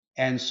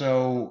And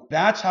so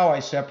that's how I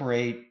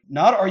separate,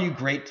 not are you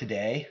great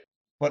today,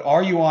 but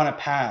are you on a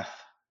path?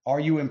 Are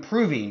you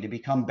improving to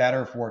become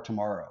better for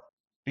tomorrow?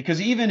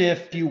 Because even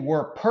if you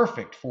were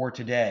perfect for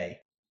today,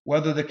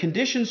 whether the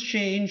conditions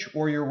change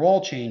or your role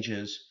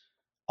changes,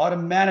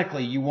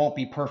 automatically you won't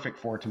be perfect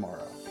for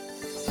tomorrow.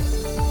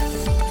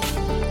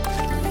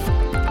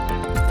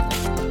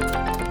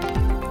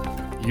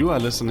 You are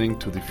listening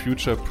to the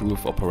Future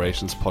Proof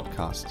Operations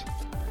podcast.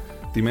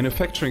 The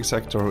manufacturing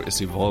sector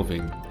is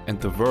evolving,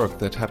 and the work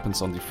that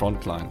happens on the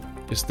front line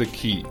is the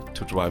key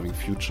to driving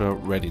future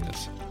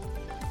readiness.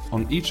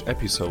 On each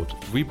episode,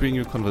 we bring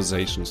you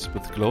conversations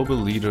with global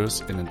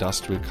leaders in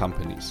industrial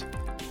companies.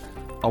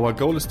 Our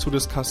goal is to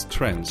discuss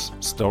trends,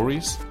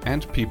 stories,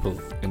 and people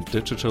in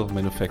digital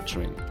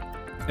manufacturing,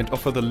 and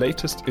offer the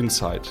latest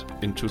insight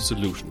into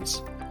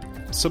solutions.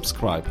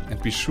 Subscribe and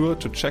be sure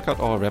to check out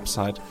our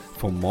website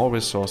for more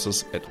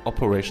resources at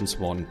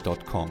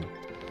operationsone.com.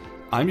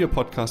 I'm your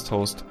podcast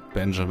host,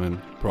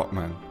 Benjamin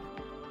Brockman.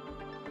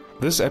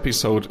 This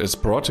episode is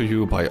brought to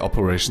you by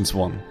Operations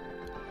One.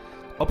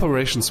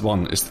 Operations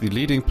One is the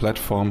leading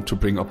platform to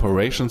bring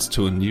operations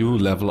to a new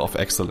level of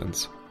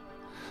excellence.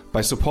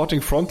 By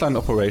supporting frontline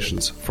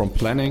operations from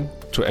planning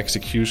to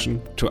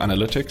execution to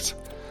analytics,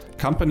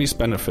 companies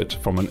benefit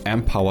from an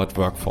empowered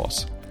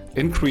workforce,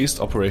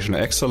 increased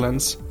operational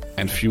excellence,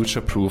 and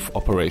future-proof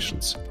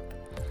operations.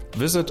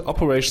 Visit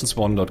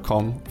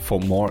operationsone.com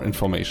for more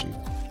information.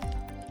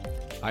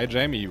 Hi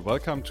Jamie,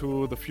 welcome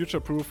to the Future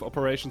Proof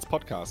Operations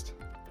podcast.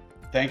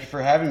 Thank you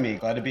for having me.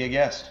 Glad to be a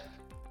guest.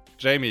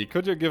 Jamie,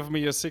 could you give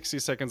me a 60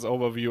 seconds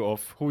overview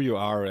of who you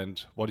are and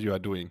what you are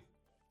doing?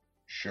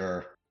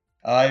 Sure.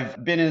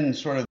 I've been in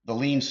sort of the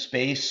lean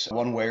space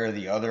one way or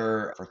the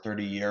other for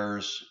 30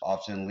 years,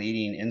 often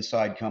leading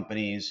inside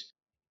companies,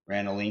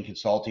 ran a lean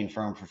consulting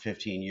firm for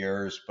 15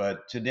 years,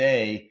 but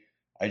today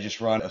I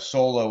just run a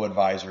solo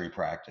advisory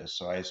practice.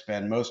 So I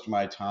spend most of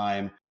my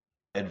time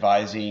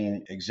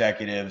advising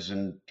executives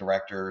and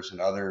directors and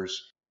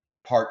others,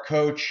 part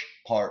coach,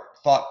 part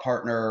thought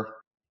partner,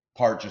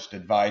 part just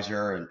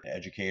advisor and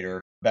educator,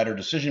 better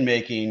decision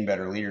making,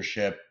 better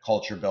leadership,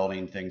 culture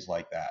building, things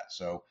like that.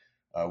 So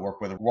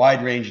work with a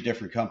wide range of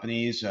different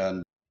companies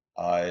and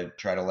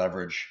try to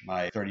leverage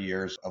my 30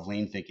 years of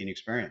lean thinking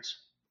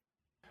experience.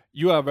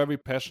 You are very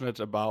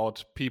passionate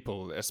about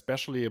people,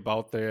 especially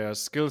about their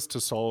skills to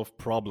solve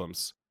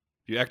problems.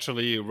 You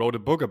actually wrote a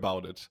book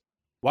about it.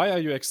 Why are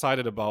you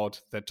excited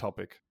about that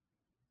topic?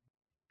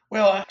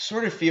 Well, I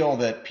sort of feel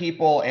that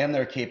people and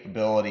their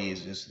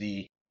capabilities is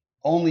the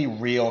only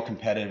real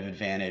competitive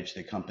advantage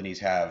that companies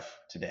have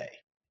today.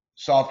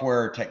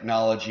 Software,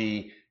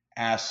 technology,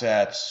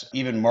 assets,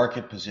 even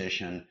market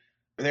position,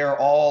 they're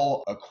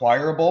all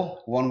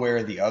acquirable one way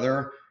or the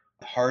other,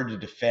 hard to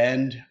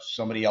defend.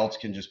 Somebody else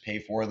can just pay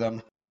for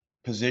them.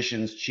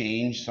 Positions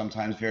change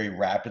sometimes very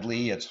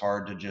rapidly. It's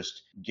hard to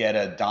just get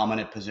a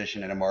dominant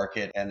position in a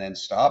market and then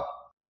stop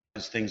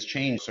as things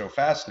change so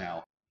fast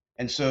now.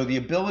 And so the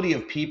ability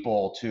of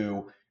people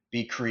to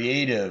be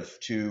creative,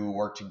 to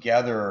work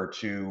together,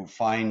 to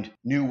find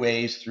new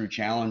ways through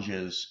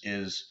challenges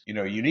is,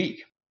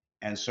 unique.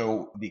 And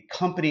so the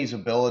company's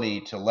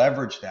ability to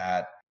leverage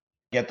that,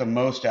 get the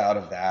most out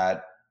of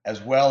that,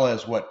 as well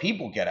as what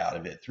people get out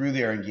of it through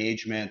their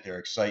engagement, their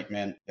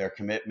excitement, their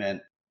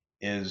commitment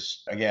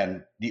is,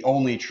 again, the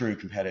only true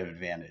competitive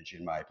advantage,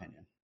 in my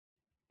opinion.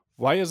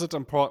 Why is it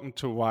important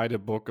to write a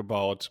book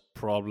about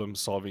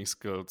problem-solving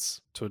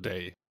skills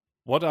today?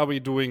 What are we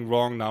doing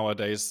wrong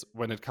nowadays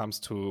when it comes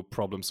to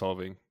problem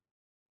solving?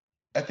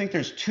 I think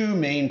there's two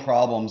main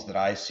problems that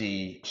I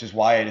see, which is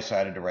why I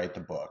decided to write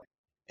the book.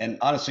 And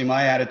honestly,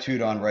 my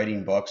attitude on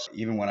writing books,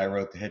 even when I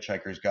wrote The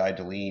Hitchhiker's Guide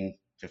to Lean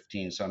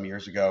 15 some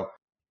years ago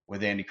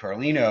with Andy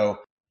Carlino,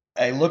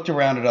 I looked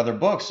around at other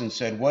books and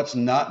said, what's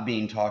not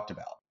being talked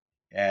about?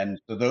 And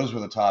so those were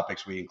the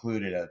topics we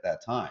included at that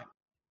time.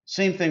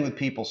 Same thing with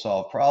people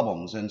solve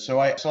problems. And so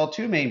I saw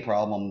two main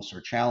problems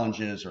or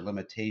challenges or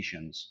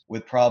limitations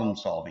with problem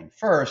solving.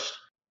 First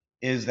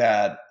is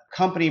that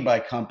company by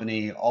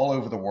company, all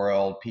over the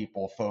world,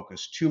 people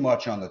focus too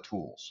much on the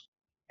tools.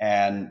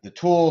 And the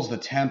tools, the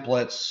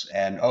templates,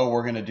 and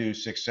we're going to do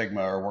Six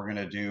Sigma or we're going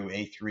to do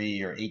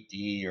A3 or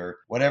 8D or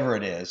whatever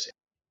it is,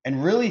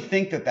 and really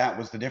think that that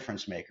was the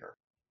difference maker.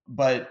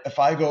 But if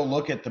I go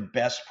look at the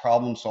best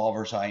problem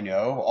solvers I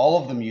know,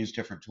 all of them use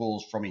different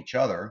tools from each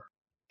other,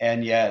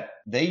 and yet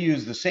they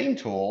use the same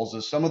tools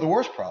as some of the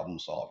worst problem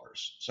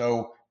solvers.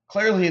 So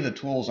clearly the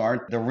tools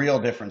aren't the real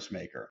difference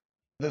maker.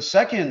 The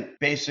second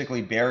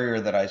basically barrier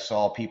that I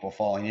saw people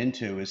falling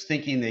into is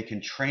thinking they can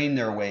train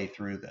their way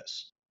through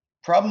this.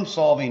 Problem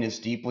solving is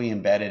deeply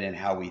embedded in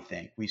how we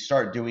think. We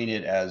start doing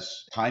it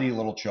as tiny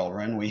little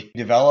children. We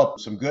develop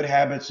some good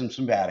habits and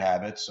some bad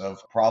habits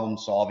of problem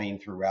solving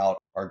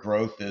throughout our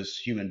growth as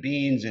human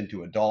beings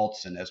into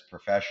adults and as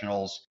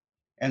professionals.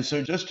 And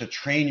so just to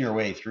train your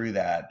way through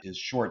that is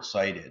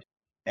short-sighted.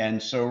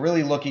 And so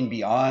really looking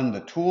beyond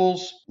the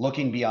tools,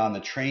 looking beyond the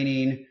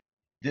training,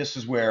 This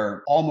is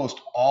where almost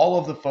all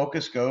of the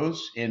focus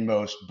goes in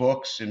most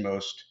books, in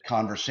most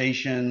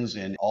conversations,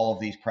 in all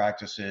of these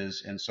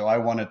practices. And so I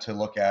wanted to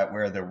look at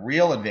where the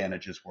real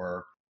advantages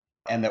were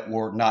and that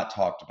were not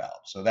talked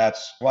about. So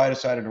that's why I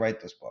decided to write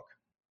this book.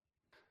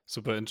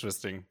 Super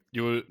interesting.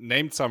 You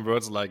named some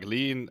words like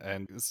lean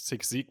and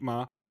Six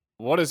Sigma.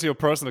 What is your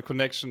personal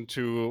connection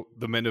to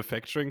the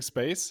manufacturing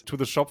space, to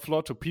the shop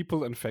floor, to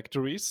people in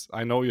factories?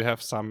 I know you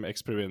have some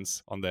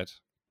experience on that.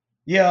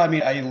 Yeah, I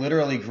mean, I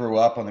literally grew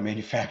up on the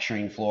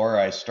manufacturing floor.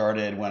 I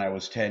started when I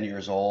was 10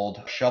 years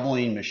old,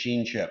 shoveling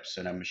machine chips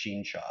in a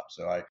machine shop.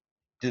 So I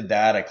did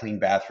that. I cleaned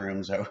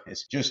bathrooms. I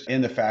was just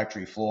in the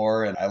factory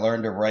floor and I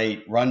learned to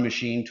run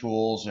machine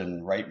tools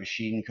and write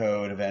machine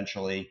code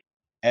eventually.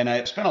 And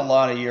I spent a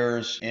lot of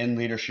years in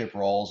leadership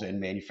roles in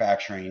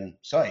manufacturing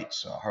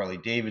sites, Harley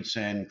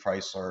Davidson,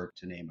 Chrysler,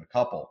 to name a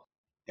couple.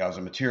 I was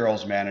a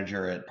materials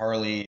manager at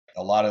Harley.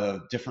 A lot of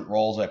the different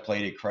roles I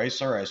played at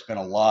Chrysler, I spent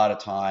a lot of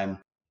time.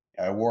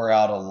 I wore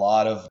out a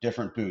lot of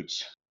different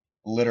boots,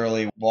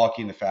 literally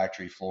walking the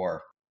factory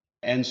floor.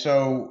 And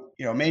so,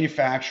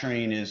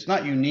 manufacturing is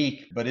not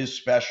unique, but is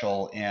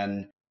special.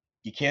 And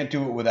you can't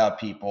do it without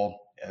people.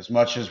 As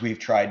much as we've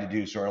tried to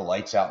do sort of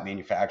lights out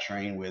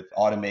manufacturing with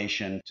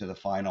automation to the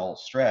final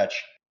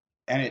stretch.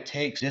 And it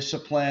takes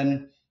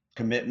discipline,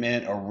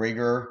 commitment, or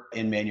rigor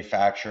in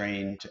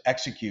manufacturing to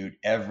execute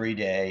every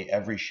day,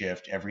 every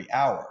shift, every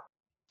hour.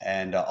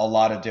 And a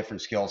lot of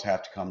different skills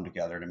have to come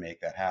together to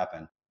make that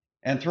happen.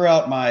 And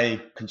throughout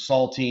my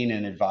consulting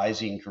and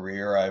advising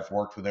career, I've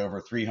worked with over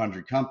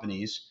 300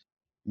 companies,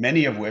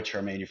 many of which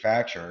are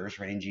manufacturers,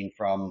 ranging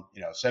from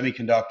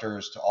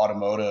semiconductors to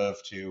automotive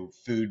to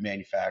food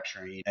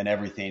manufacturing and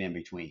everything in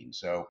between.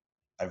 So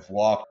I've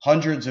walked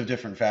hundreds of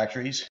different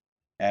factories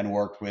and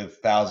worked with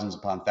thousands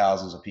upon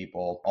thousands of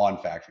people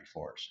on factory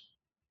floors.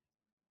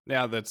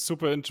 Yeah, that's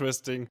super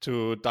interesting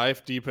to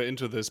dive deeper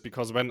into this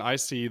because when I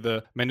see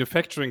the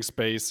manufacturing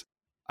space,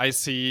 I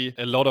see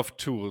a lot of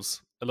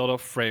tools, a lot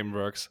of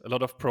frameworks, a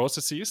lot of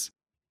processes.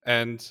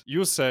 And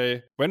you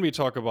say, when we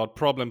talk about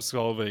problem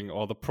solving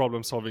or the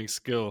problem solving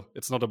skill,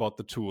 it's not about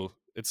the tool,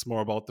 it's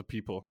more about the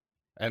people.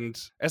 And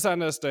as I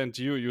understand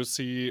you, you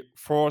see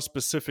 4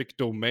 specific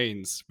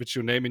domains, which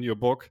you name in your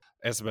book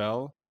as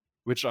well,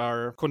 which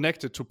are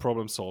connected to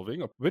problem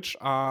solving. Which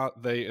are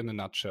they in a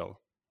nutshell?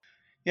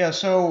 Yeah,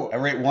 so I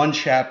write one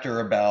chapter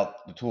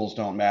about the tools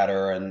don't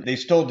matter, and they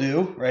still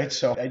do, right?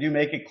 So I do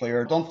make it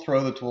clear, don't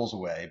throw the tools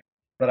away.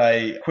 But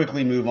I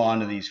quickly move on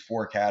to these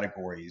 4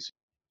 categories.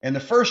 And the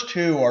first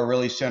 2 are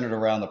really centered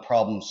around the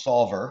problem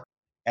solver,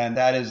 and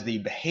that is the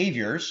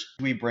behaviors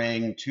we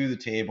bring to the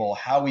table,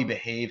 how we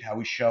behave, how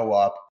we show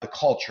up, the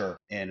culture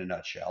in a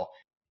nutshell,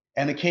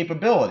 and the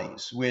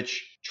capabilities,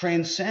 which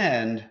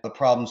transcend the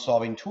problem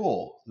solving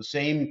tool. The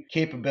same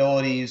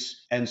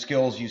capabilities and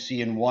skills you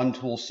see in one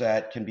tool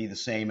set can be the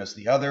same as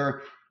the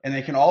other, and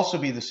they can also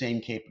be the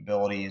same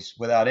capabilities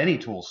without any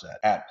tool set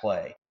at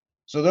play.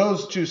 So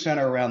those 2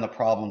 center around the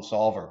problem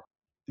solver.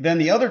 Then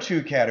the other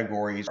 2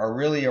 categories are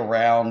really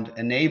around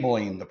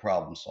enabling the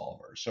problem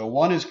solver. So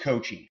one is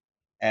coaching.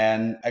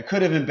 And I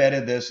could have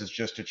embedded this as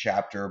just a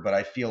chapter, but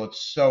I feel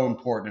it's so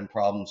important in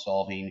problem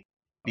solving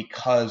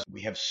because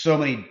we have so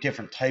many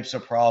different types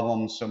of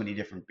problems, so many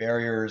different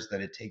barriers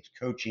that it takes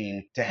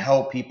coaching to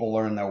help people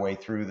learn their way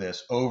through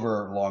this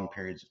over long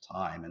periods of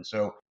time. And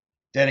so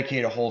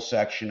dedicate a whole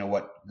section of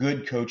what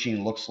good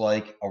coaching looks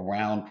like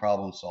around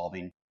problem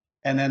solving.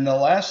 And then the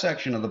last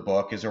section of the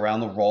book is around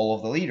the role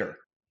of the leader.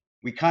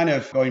 We kind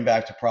of, going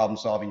back to problem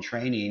solving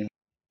training,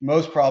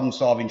 most problem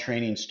solving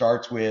training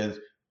starts with,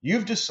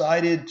 you've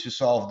decided to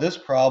solve this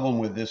problem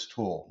with this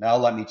tool. Now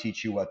let me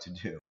teach you what to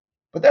do.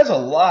 But there's a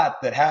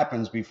lot that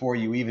happens before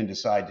you even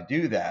decide to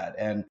do that.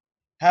 And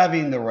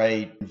having the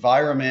right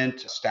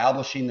environment,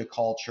 establishing the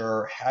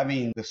culture,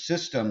 having the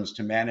systems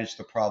to manage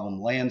the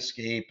problem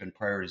landscape and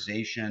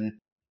prioritization,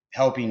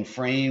 helping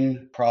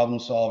frame problem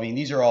solving,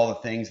 these are all the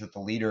things that the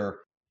leader,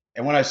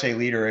 and when I say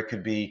leader, it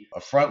could be a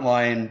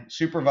frontline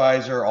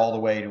supervisor all the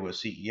way to a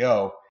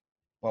CEO.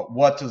 But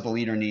what does the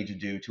leader need to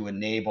do to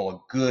enable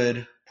a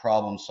good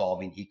problem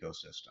solving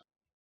ecosystem?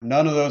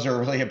 None of those are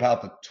really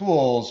about the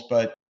tools,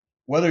 but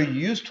whether you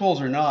use tools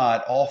or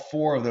not, all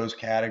 4 of those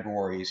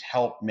categories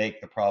help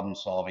make the problem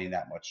solving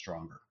that much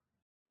stronger.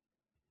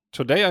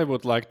 Today, I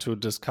would like to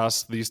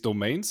discuss these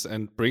domains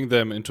and bring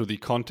them into the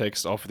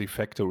context of the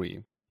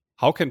factory.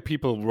 How can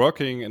people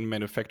working in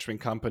manufacturing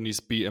companies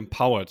be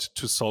empowered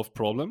to solve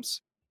problems?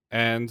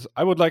 And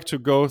I would like to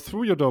go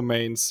through your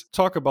domains,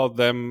 talk about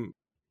them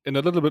in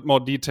a little bit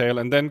more detail,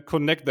 and then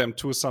connect them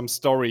to some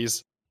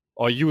stories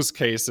or use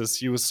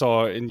cases you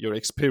saw in your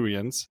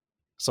experience.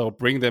 So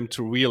bring them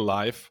to real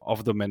life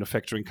of the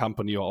manufacturing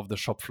company or of the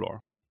shop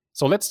floor.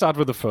 So let's start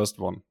with the first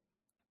one.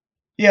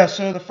 Yeah,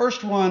 so the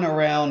first one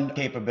around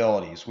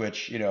capabilities,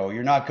 which,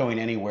 you're not going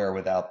anywhere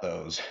without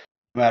those,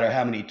 no matter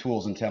how many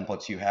tools and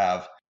templates you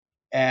have.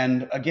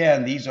 And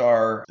again, these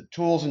are the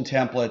tools and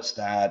templates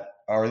that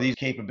are these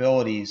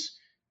capabilities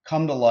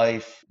come to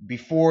life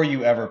before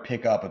you ever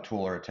pick up a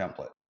tool or a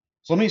template.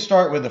 So let me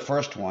start with the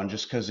first one,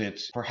 just because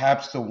it's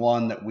perhaps the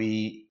one that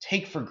we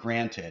take for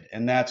granted,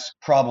 and that's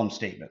problem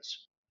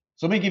statements.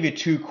 So let me give you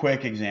two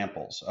quick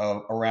examples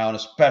of around,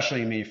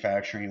 especially in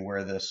manufacturing,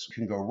 where this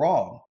can go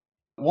wrong.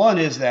 One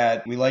is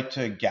that we like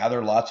to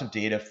gather lots of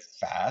data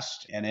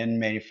fast, and in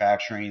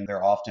manufacturing,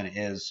 there often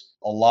is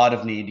a lot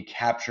of need to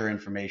capture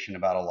information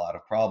about a lot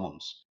of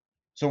problems.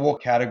 So we'll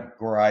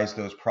categorize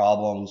those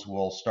problems,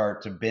 we'll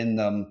start to bin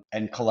them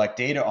and collect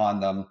data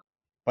on them.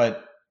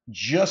 But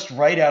just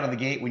right out of the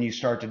gate, when you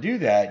start to do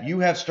that, you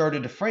have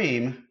started to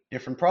frame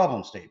different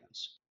problem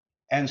statements.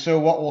 And so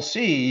what we'll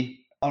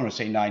see, I don't want to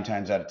say 9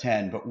 times out of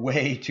 10, but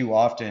way too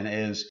often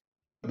is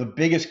the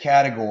biggest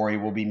category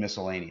will be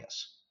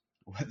miscellaneous.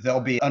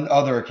 There'll be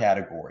another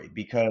category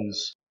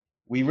because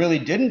we really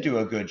didn't do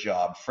a good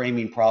job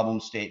framing problem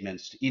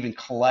statements to even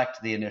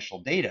collect the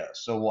initial data.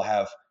 So we'll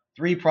have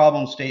 3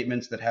 problem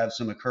statements that have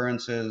some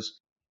occurrences,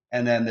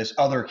 and then this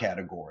other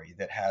category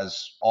that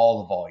has all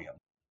the volume,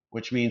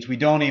 which means we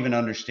don't even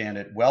understand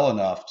it well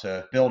enough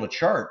to build a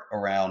chart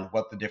around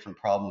what the different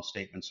problem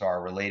statements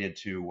are related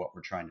to what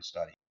we're trying to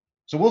study.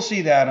 So we'll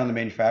see that on the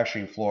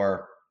manufacturing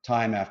floor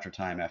time after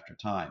time after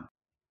time.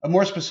 A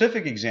more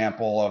specific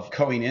example of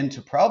going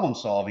into problem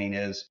solving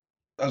is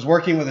I was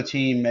working with a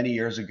team many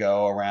years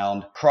ago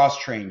around cross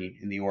training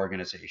in the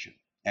organization.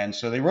 And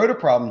so they wrote a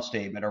problem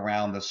statement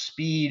around the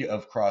speed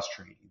of cross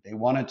training. They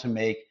wanted to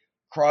make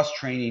cross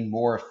training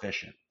more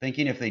efficient,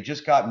 thinking if they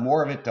just got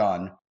more of it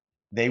done,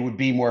 they would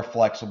be more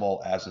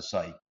flexible as a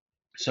site.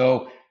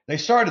 So they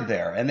started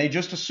there and they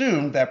just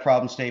assumed that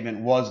problem statement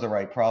was the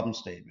right problem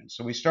statement.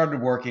 So we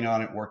started working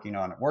on it, working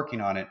on it,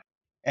 working on it.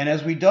 And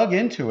as we dug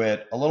into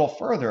it a little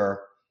further,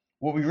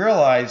 what we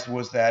realized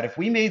was that if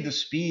we made the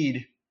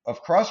speed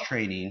of cross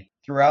training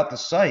throughout the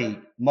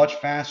site much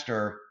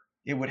faster,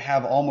 it would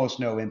have almost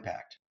no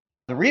impact.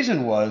 The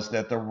reason was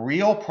that the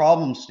real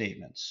problem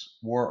statements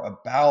were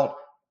about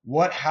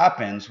what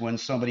happens when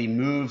somebody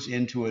moves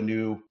into a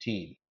new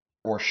team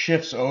or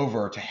shifts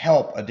over to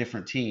help a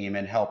different team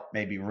and help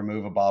maybe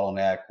remove a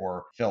bottleneck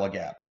or fill a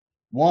gap.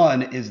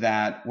 One is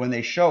that when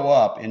they show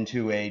up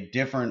into a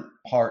different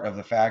part of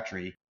the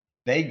factory,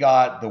 they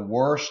got the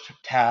worst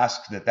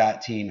task that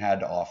that team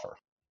had to offer.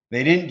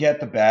 They didn't get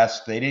the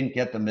best, they didn't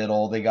get the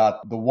middle, they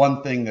got the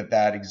one thing that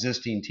that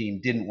existing team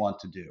didn't want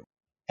to do.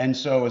 And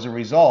so as a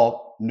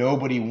result,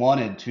 nobody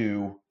wanted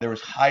to, there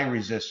was high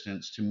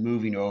resistance to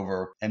moving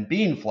over and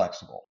being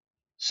flexible.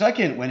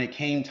 Second, when it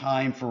came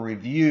time for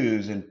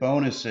reviews and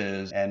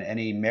bonuses and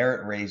any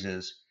merit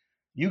raises,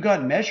 you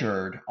got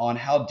measured on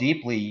how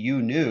deeply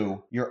you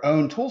knew your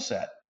own tool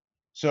set.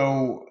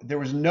 So there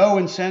was no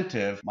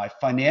incentive. My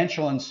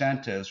financial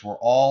incentives were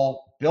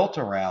all built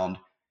around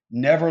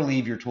never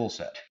leave your tool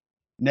set,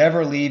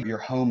 never leave your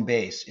home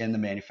base in the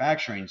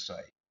manufacturing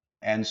site.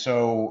 And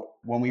so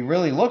when we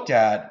really looked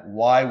at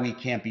why we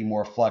can't be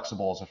more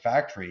flexible as a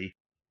factory,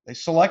 they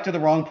selected the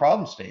wrong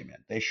problem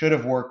statement. They should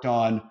have worked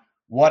on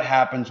what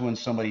happens when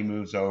somebody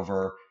moves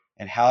over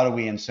and how do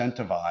we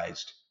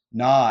incentivize,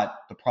 not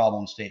the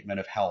problem statement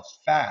of how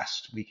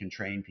fast we can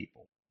train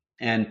people.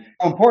 And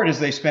how important is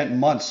they spent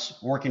months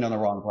working on the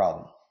wrong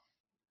problem.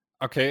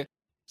 Okay,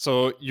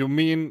 so you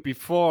mean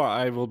before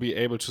I will be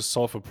able to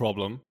solve a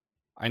problem,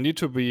 I need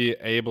to be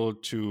able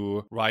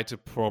to write a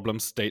problem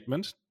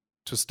statement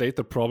to state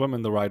the problem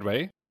in the right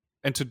way.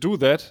 And to do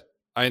that,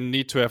 I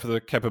need to have the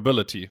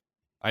capability.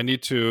 I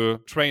need to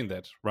train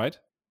that, right?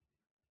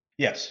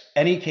 Yes,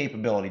 any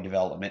capability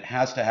development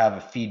has to have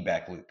a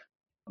feedback loop.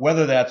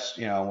 Whether that's,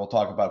 we'll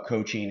talk about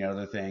coaching and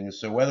other things.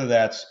 So whether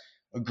that's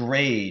a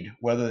grade,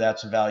 whether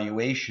that's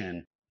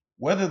evaluation,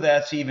 whether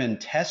that's even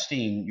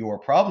testing your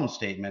problem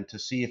statement to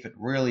see if it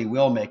really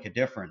will make a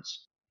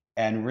difference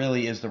and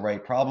really is the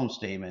right problem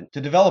statement.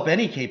 To develop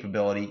any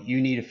capability,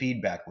 you need a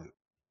feedback loop.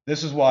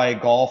 This is why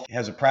golf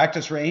has a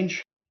practice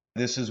range.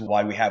 This is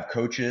why we have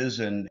coaches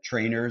and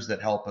trainers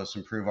that help us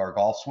improve our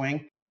golf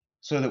swing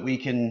so that we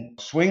can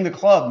swing the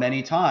club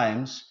many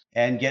times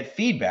and get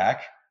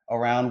feedback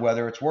around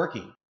whether it's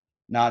working,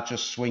 not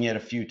just swing it a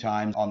few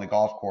times on the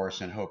golf course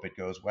and hope it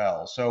goes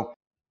well. So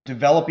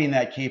developing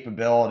that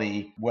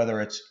capability, whether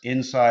it's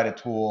inside a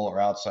tool or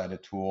outside a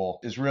tool,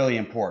 is really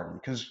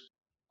important because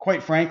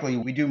quite frankly,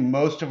 we do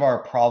most of our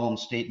problem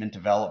statement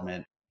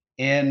development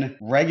in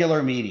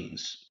regular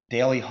meetings,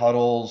 daily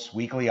huddles,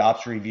 weekly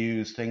ops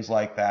reviews, things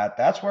like that.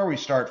 That's where we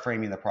start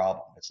framing the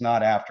problem. It's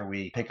not after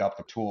we pick up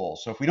the tool.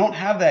 So if we don't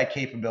have that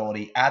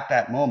capability at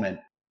that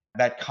moment,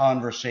 that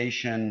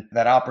conversation,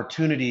 that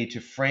opportunity to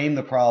frame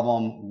the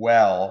problem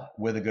well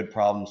with a good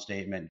problem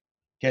statement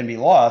can be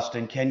lost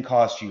and can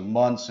cost you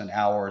months and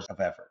hours of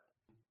effort.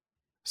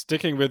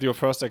 Sticking with your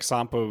first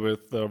example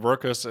with the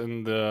workers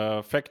in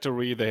the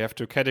factory, they have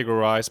to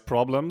categorize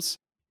problems,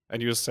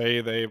 and you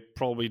say they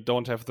probably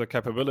don't have the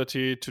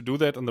capability to do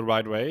that in the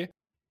right way.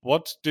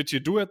 What did you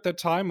do at that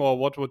time, or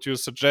what would you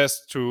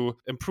suggest to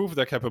improve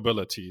their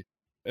capability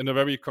in a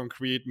very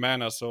concrete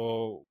manner?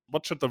 So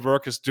what should the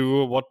workers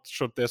do? What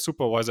should their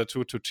supervisor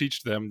do to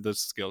teach them these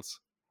skills?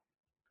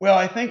 Well,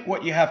 I think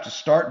what you have to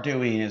start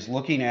doing is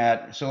looking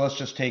at, so let's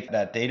just take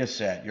that data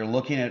set. You're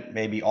looking at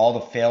maybe all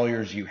the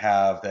failures you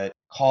have that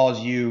cause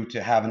you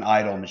to have an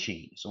idle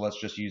machine. So let's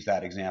just use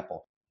that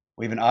example.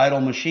 We have an idle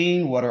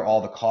machine. What are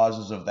all the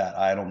causes of that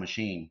idle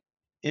machine?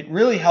 It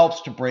really helps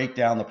to break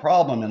down the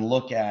problem and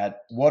look at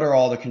what are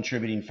all the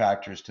contributing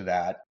factors to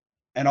that.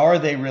 And are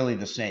they really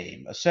the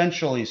same?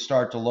 Essentially,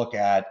 start to look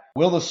at,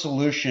 will the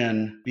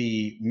solution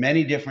be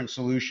many different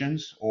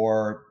solutions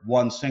or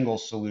one single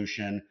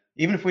solution,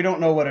 even if we don't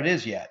know what it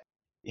is yet?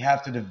 You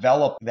have to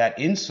develop that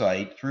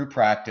insight through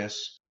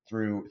practice,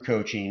 through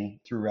coaching,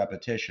 through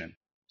repetition.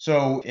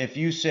 So if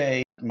you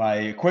say, my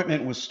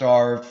equipment was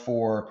starved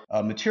for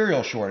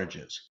material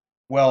shortages,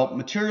 well,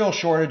 material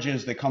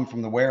shortages that come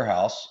from the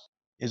warehouse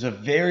is a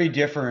very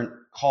different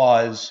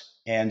cause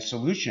and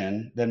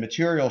solution than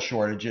material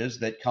shortages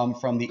that come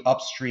from the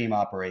upstream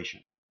operation.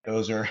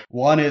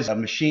 One is a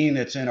machine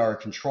that's in our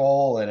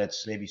control and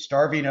it's maybe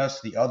starving us.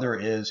 The other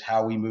is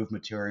how we move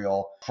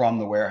material from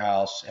the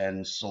warehouse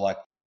and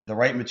select the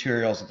right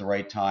materials at the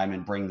right time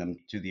and bring them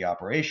to the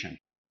operation.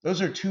 Those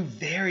are two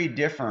very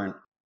different,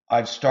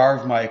 I've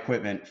starved my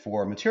equipment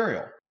for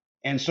material.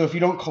 And so if you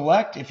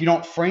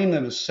don't frame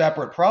them as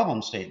separate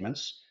problem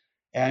statements,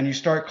 and you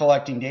start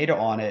collecting data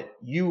on it,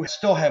 you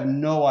still have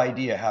no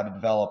idea how to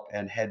develop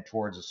and head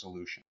towards a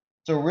solution.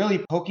 So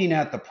really poking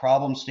at the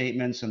problem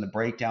statements and the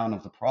breakdown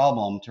of the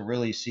problem to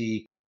really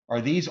see, are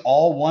these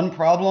all one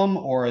problem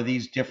or are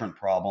these different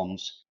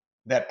problems?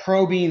 That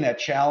probing, that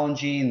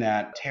challenging,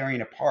 that tearing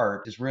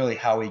apart is really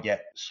how we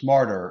get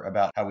smarter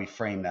about how we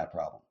frame that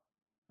problem.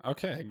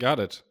 Okay,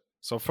 got it.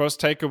 So first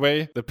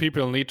takeaway, the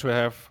people need to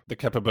have the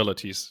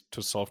capabilities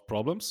to solve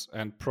problems,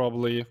 and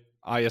probably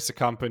I as a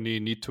company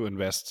need to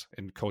invest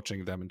in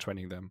coaching them and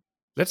training them.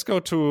 Let's go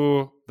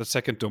to the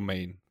second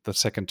domain, the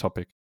second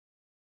topic.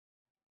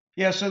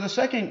 Yeah, so the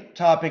second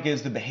topic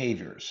is the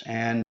behaviors.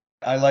 And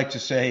I like to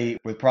say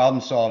with problem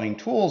solving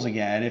tools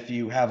again, if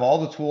you have all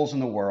the tools in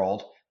the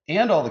world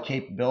and all the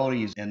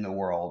capabilities in the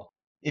world,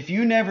 if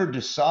you never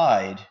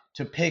decide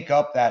to pick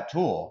up that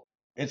tool,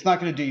 it's not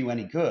going to do you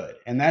any good.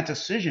 And that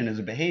decision is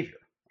a behavior,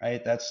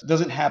 right? That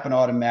doesn't happen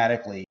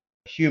automatically.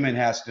 A human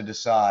has to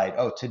decide,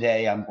 oh,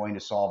 today I'm going to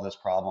solve this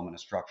problem in a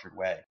structured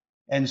way.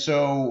 And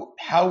so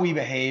how we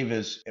behave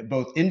is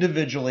both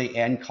individually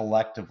and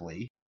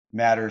collectively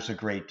matters a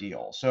great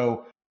deal.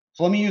 So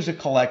let me use a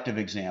collective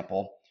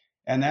example,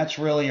 and that's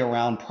really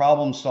around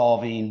problem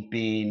solving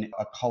being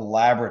a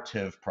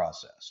collaborative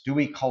process. Do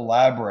we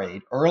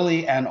collaborate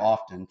early and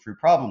often through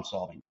problem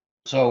solving?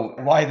 So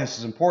why this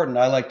is important,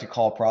 I like to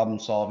call problem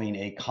solving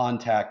a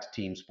contact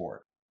team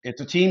sport.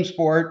 It's a team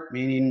sport,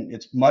 meaning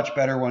it's much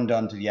better when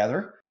done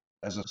together.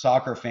 As a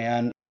soccer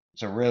fan,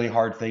 it's a really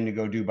hard thing to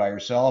go do by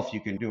yourself.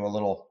 You can do a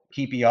little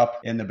keepy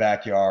up in the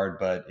backyard,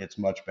 but it's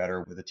much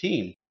better with a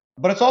team.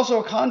 But it's also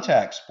a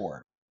contact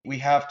sport. We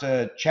have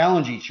to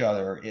challenge each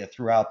other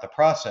throughout the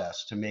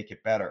process to make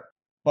it better.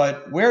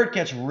 But where it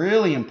gets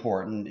really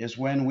important is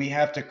when we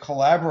have to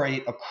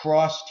collaborate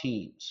across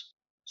teams.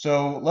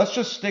 So let's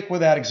just stick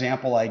with that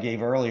example I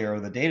gave earlier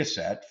of the data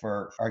set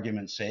for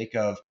argument's sake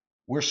of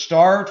we're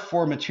starved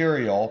for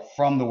material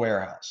from the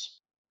warehouse.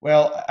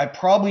 Well, I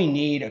probably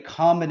need a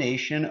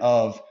combination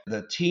of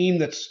the team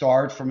that's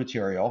starved for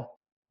material,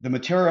 the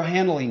material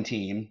handling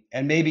team,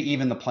 and maybe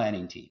even the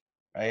planning team,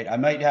 right? I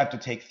might have to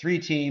take 3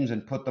 teams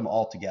and put them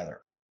all together.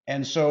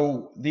 And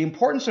so the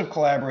importance of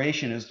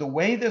collaboration is the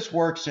way this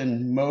works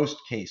in most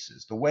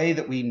cases, the way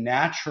that we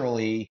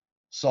naturally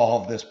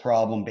solve this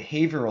problem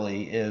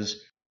behaviorally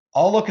is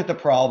I'll look at the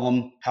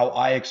problem how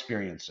I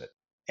experience it.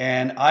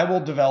 And I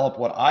will develop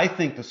what I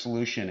think the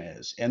solution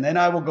is. And then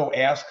I will go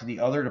ask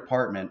the other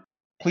department,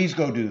 please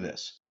go do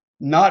this.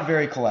 Not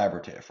very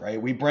collaborative, right?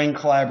 We bring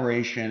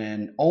collaboration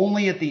in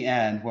only at the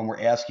end when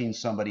we're asking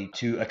somebody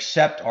to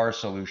accept our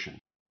solution.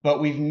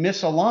 But we've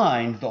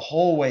misaligned the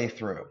whole way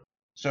through.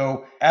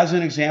 So as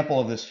an example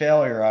of this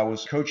failure, I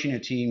was coaching a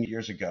team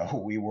years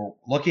ago. We were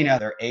looking at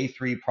their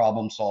A3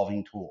 problem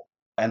solving tool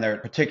and their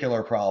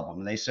particular problem.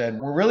 And they said,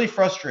 we're really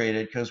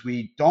frustrated because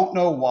we don't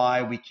know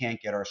why we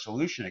can't get our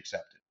solution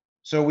accepted.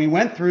 So we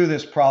went through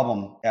this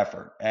problem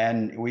effort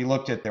and we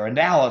looked at their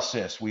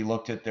analysis. We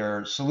looked at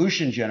their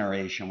solution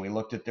generation. We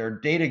looked at their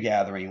data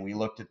gathering. We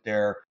looked at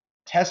their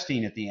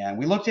testing at the end.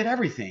 We looked at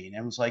everything and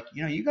it was like,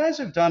 you guys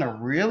have done a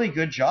really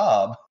good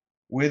job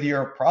with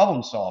your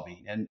problem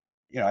solving. And,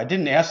 I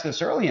didn't ask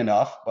this early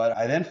enough, but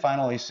I then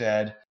finally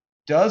said,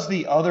 does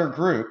the other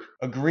group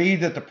agree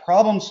that the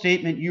problem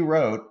statement you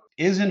wrote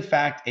is in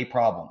fact a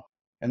problem?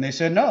 And they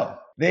said, no.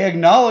 They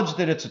acknowledge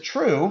that it's a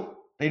true.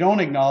 They don't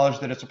acknowledge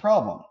that it's a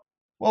problem.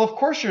 Well, of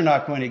course, you're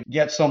not going to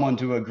get someone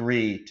to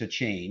agree to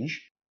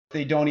change.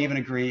 They don't even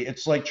agree.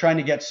 It's like trying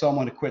to get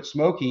someone to quit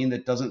smoking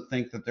that doesn't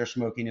think that their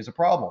smoking is a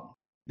problem.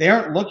 They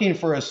aren't looking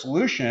for a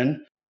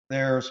solution.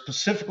 They're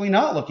specifically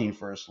not looking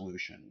for a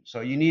solution.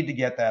 So you need to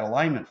get that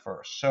alignment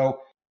first.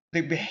 So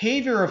the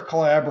behavior of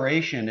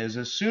collaboration is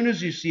as soon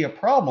as you see a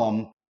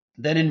problem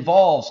that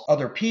involves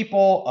other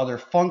people, other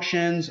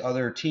functions,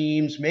 other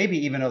teams,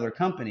 maybe even other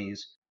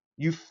companies,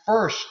 you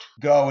first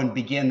go and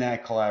begin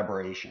that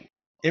collaboration.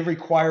 It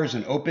requires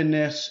an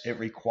openness, it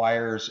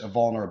requires a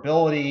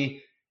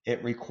vulnerability,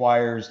 it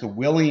requires the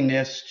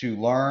willingness to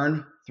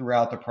learn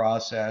throughout the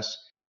process.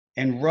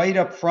 And right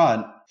up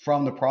front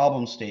from the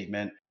problem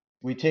statement,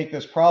 we take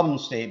this problem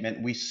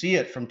statement, we see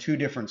it from two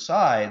different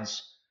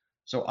sides.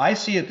 So I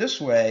see it this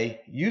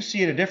way, you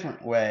see it a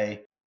different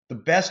way. The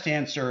best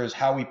answer is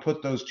how we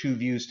put those two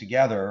views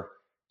together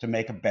to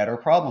make a better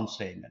problem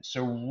statement.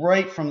 So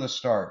right from the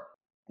start,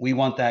 we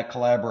want that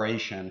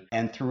collaboration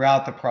and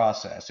throughout the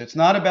process. It's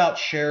not about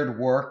shared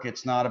work,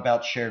 it's not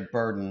about shared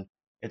burden.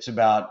 It's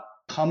about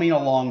coming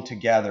along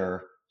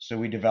together so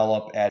we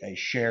develop at a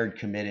shared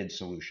committed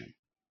solution.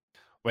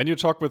 When you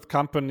talk with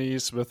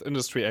companies, with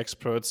industry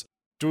experts,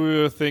 do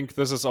you think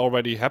this is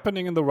already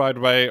happening in the right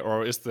way,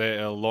 or is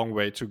there a long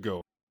way to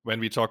go? When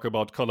we talk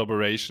about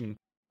collaboration,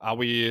 are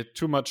we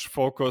too much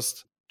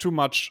focused, too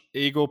much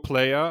ego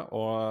player,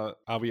 or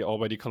are we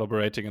already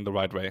collaborating in the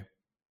right way?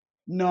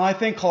 No, I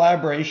think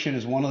collaboration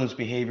is one of those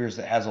behaviors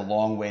that has a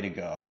long way to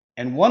go.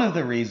 And one of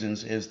the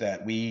reasons is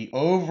that we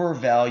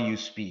overvalue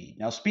speed.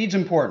 Now, speed's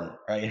important,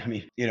 right? I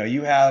mean,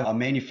 you have a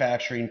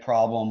manufacturing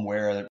problem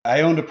where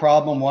I owned a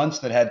problem once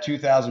that had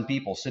 2,000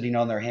 people sitting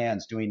on their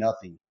hands doing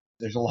nothing.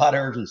 There's a lot of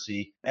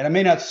urgency. And I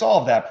may not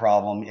solve that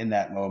problem in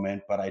that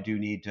moment, but I do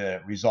need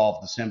to resolve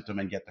the symptom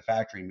and get the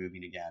factory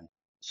moving again.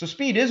 So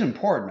speed is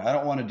important. I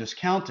don't want to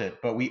discount it,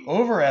 but we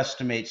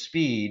overestimate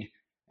speed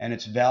and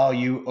its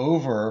value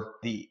over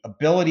the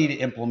ability to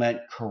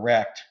implement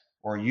correct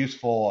or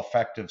useful,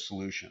 effective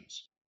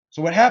solutions.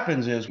 So what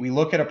happens is we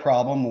look at a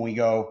problem and we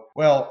go,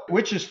 well,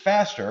 which is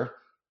faster,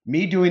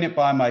 me doing it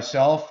by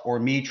myself or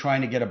me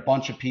trying to get a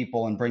bunch of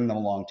people and bring them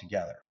along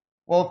together?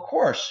 Well, of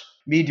course,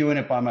 me doing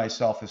it by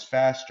myself is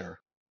faster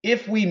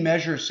if we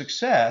measure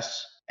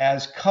success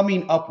as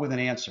coming up with an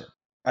answer.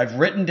 I've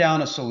written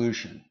down a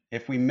solution.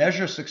 If we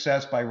measure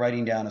success by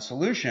writing down a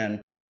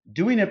solution,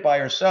 doing it by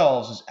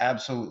ourselves is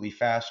absolutely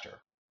faster.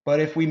 But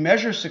if we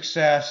measure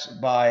success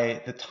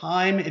by the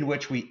time in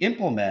which we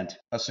implement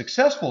a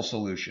successful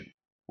solution,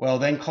 well,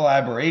 then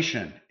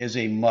collaboration is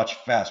a much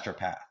faster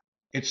path.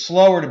 It's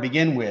slower to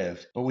begin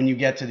with, but when you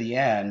get to the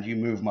end, you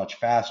move much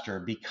faster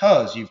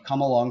because you've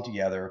come along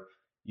together,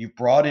 you've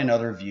brought in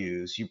other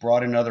views, you've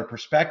brought in other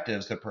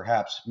perspectives that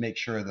perhaps make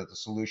sure that the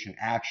solution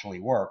actually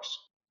works.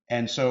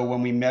 And so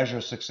when we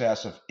measure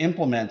success of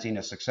implementing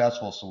a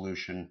successful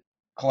solution,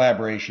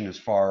 collaboration is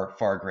far,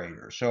 far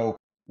greater. So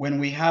when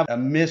we have a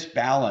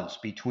misbalance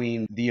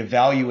between the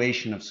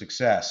evaluation of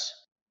success,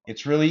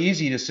 it's really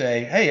easy to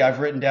say, hey, I've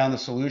written down the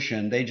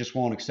solution. They just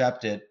won't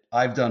accept it.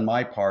 I've done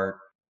my part.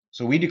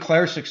 So we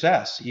declare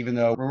success, even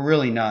though we're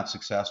really not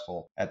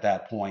successful at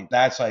that point.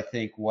 That's, I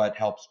think, what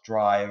helps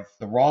drive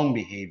the wrong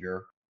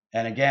behavior.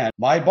 And again,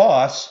 my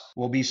boss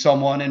will be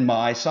someone in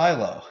my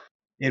silo,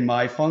 in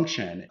my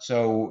function.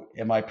 So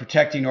am I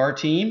protecting our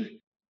team?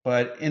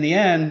 But in the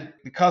end,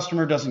 the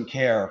customer doesn't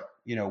care,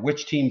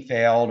 which team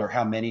failed or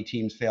how many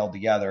teams failed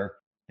together.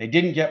 They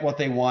didn't get what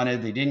they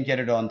wanted. They didn't get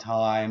it on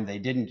time. They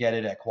didn't get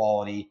it at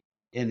quality.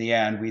 In the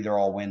end, we either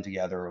all win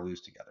together or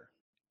lose together.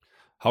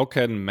 How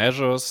can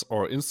measures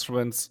or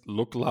instruments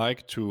look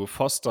like to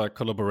foster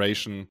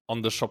collaboration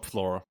on the shop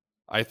floor?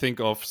 I think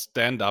of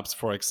stand-ups,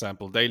 for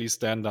example, daily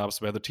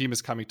stand-ups where the team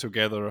is coming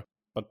together,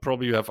 but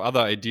probably you have other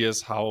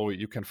ideas how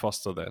you can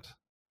foster that.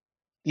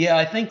 Yeah,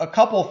 I think a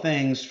couple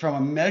things from a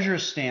measure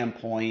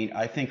standpoint.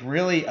 I think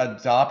really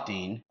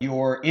adopting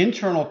your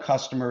internal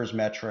customers'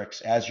 metrics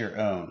as your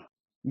own.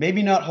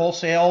 Maybe not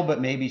wholesale, but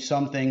maybe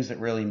some things that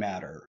really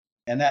matter.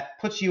 And that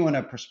puts you in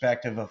a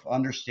perspective of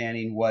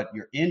understanding what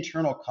your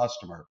internal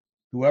customer,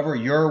 whoever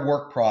your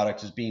work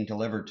product is being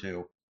delivered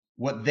to,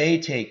 what they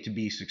take to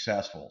be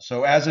successful.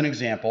 So, as an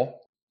example,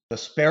 the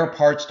spare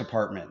parts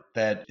department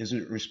that is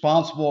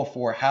responsible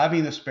for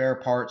having the spare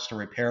parts to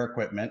repair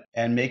equipment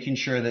and making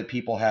sure that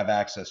people have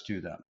access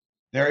to them.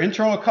 Their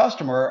internal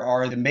customer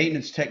are the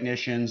maintenance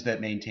technicians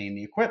that maintain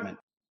the equipment.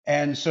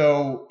 And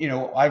so,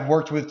 I've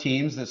worked with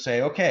teams that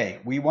say, okay,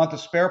 we want the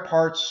spare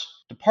parts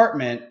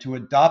department to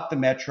adopt the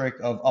metric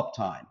of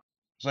uptime.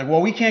 It's like,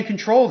 well, we can't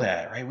control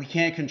that, right? We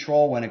can't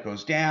control when it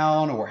goes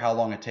down or how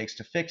long it takes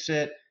to fix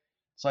it.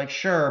 It's like,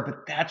 sure,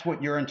 but that's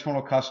what your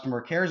internal customer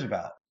cares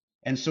about.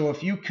 And so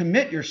if you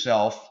commit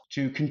yourself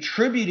to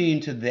contributing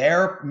to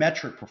their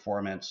metric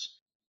performance,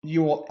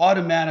 you will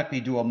automatically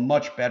do a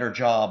much better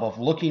job of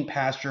looking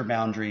past your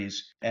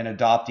boundaries and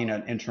adopting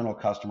an internal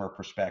customer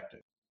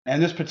perspective.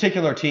 And this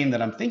particular team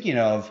that I'm thinking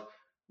of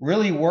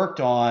really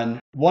worked on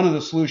one of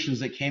the solutions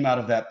that came out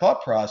of that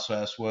thought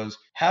process was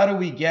how do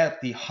we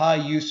get the high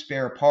use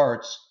spare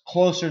parts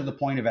closer to the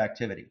point of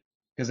activity?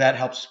 Because that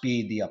helps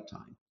speed the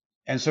uptime.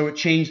 And so it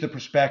changed the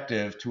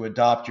perspective to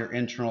adopt your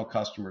internal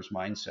customer's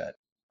mindset.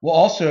 We'll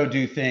also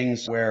do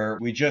things where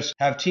we just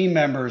have team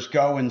members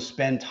go and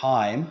spend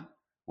time,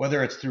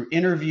 whether it's through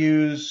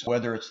interviews,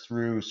 whether it's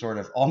through sort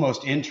of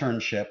almost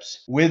internships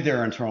with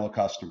their internal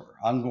customer.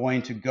 I'm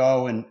going to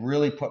go and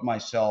really put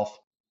myself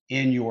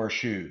in your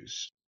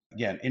shoes.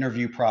 Again,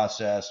 interview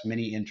process,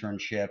 mini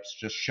internships,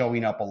 just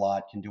showing up a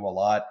lot can do a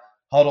lot.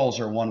 Huddles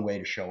are one way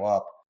to show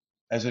up.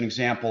 As an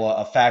example,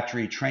 a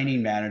factory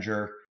training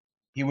manager,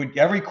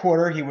 every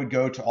quarter he would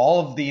go to all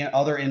of the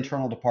other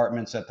internal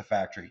departments at the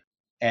factory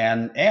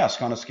and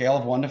ask on a scale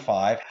of 1 to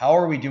 5, how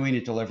are we doing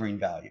at delivering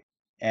value?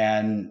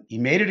 And he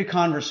made it a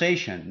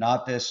conversation,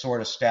 not this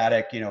sort of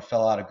static,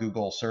 fill out a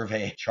Google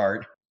survey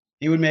chart.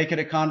 He would make it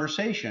a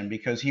conversation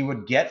because he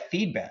would get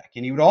feedback,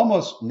 and he would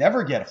almost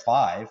never get a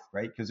 5,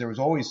 right? Because there was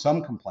always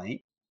some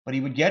complaint, but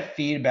he would get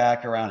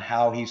feedback around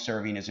how he's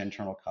serving his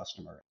internal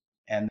customer.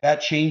 And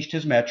that changed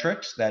his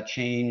metrics, that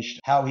changed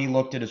how he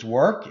looked at his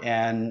work.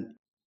 And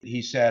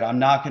he said, I'm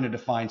not going to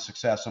define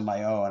success on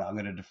my own. I'm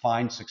going to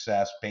define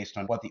success based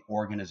on what the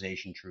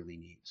organization truly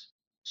needs.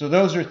 So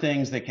those are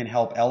things that can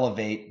help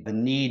elevate the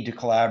need to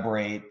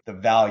collaborate, the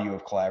value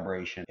of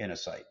collaboration in a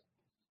site.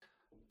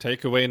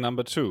 Takeaway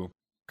number 2.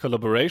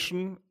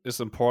 Collaboration is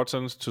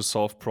important to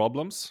solve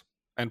problems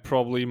and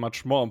probably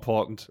much more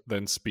important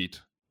than speed.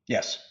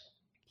 Yes.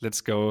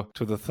 Let's go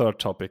to the third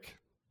topic.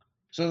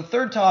 So the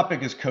third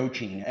topic is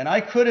coaching. And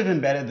I could have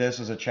embedded this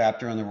as a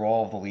chapter in the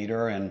role of the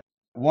leader. And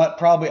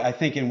I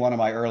think in one of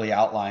my early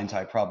outlines,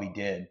 I probably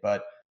did,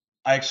 but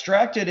I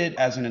extracted it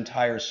as an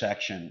entire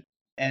section.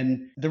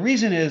 And the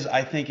reason is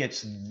I think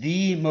it's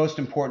the most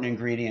important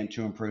ingredient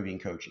to improving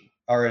coaching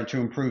or to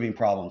improving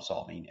problem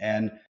solving.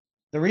 And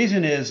the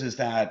reason is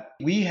that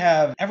we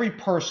have every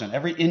person,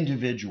 every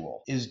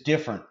individual is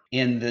different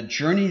in the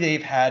journey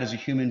they've had as a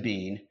human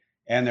being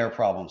and their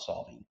problem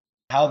solving,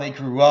 how they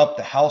grew up,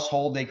 the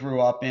household they grew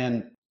up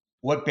in,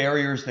 what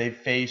barriers they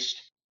faced,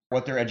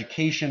 what their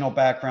educational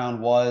background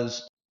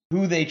was,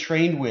 who they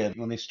trained with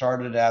when they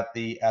started at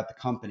the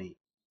company.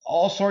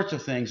 All sorts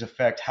of things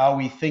affect how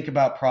we think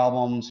about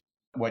problems,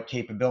 what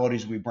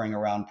capabilities we bring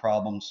around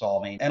problem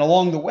solving. And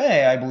along the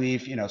way, I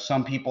believe,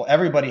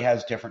 everybody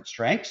has different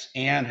strengths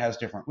and has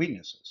different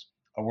weaknesses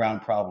around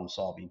problem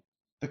solving.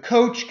 The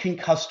coach can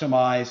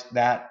customize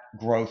that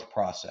growth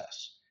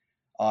process.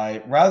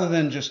 Rather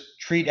than just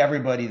treat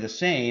everybody the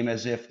same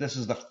as if this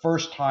is the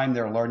first time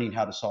they're learning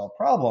how to solve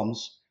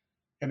problems.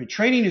 I mean,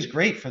 training is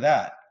great for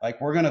that.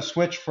 Like, we're going to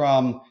switch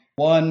from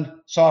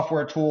one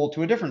software tool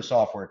to a different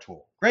software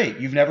tool. Great,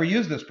 you've never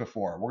used this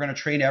before. We're going to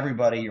train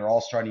everybody. You're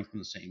all starting from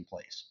the same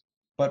place.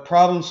 But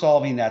problem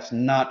solving, that's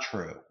not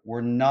true.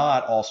 We're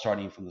not all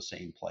starting from the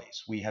same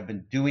place. We have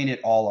been doing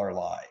it all our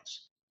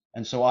lives.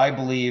 And so I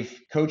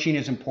believe coaching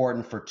is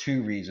important for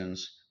 2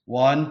 reasons.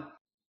 One,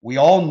 we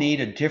all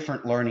need a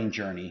different learning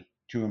journey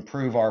to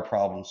improve our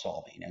problem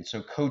solving. And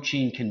so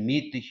coaching can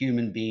meet the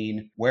human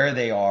being where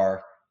they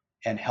are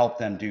and help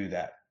them do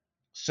that.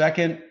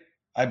 Second,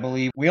 I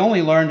believe we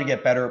only learn to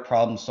get better at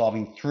problem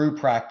solving through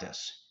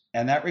practice.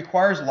 And that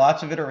requires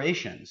lots of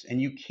iterations.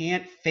 And you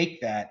can't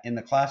fake that in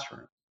the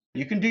classroom.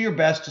 You can do your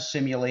best to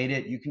simulate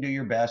it. You can do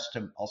your best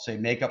to,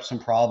 make up some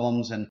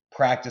problems and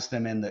practice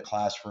them in the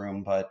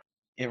classroom. But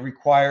it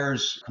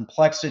requires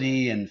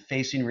complexity and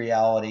facing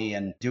reality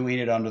and doing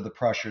it under the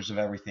pressures of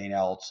everything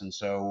else. And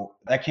so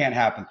that can't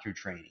happen through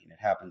training. It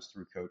happens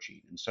through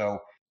coaching. And so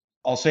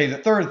I'll say the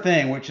third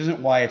thing, which isn't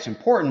why it's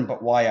important,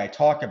 but why I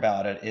talk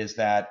about it, is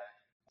that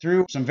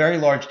through some very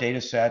large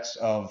data sets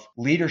of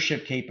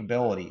leadership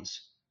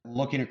capabilities,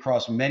 looking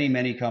across many,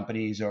 many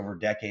companies over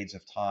decades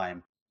of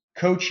time,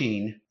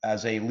 coaching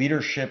as a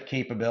leadership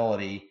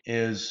capability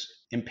is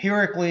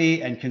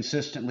empirically and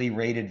consistently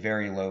rated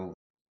very low.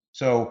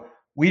 So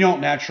we don't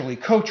naturally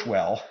coach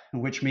well,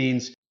 which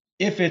means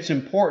if it's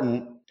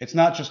important, it's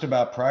not just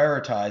about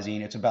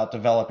prioritizing, it's about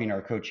developing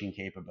our coaching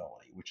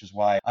capability, which is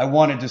why I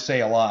wanted to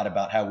say a lot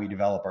about how we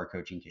develop our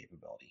coaching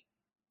capability.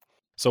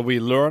 So we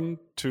learn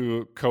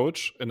to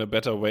coach in a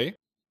better way.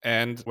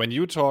 And when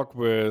you talk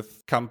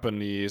with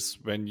companies,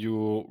 when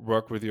you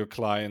work with your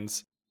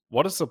clients,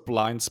 what is a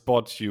blind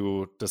spot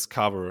you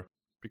discover?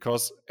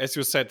 Because as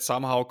you said,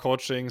 somehow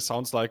coaching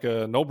sounds like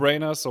a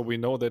no-brainer. So we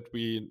know that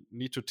we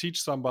need to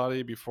teach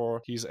somebody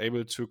before he's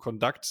able to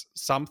conduct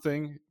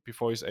something,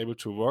 before he's able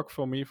to work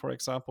for me, for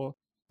example.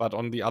 But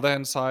on the other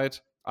hand side,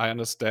 I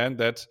understand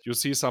that you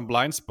see some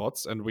blind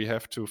spots and we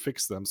have to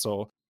fix them.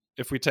 So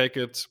if we take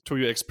it to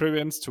your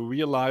experience, to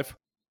real life,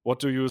 what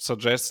do you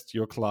suggest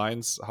your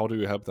clients? How do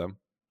you help them?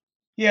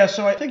 Yeah,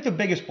 so I think the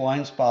biggest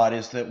blind spot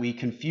is that we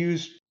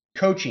confuse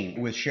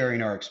coaching with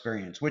sharing our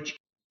experience, which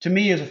to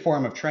me is a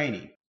form of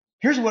training.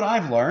 Here's what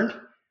I've learned.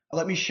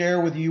 Let me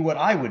share with you what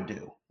I would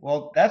do.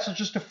 Well, that's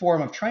just a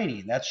form of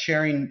training. That's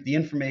sharing the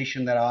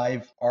information that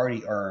I've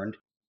already earned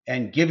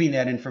and giving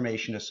that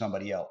information to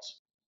somebody else.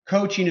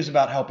 Coaching is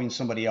about helping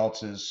somebody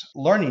else's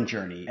learning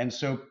journey. And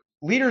so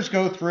leaders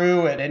go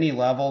through at any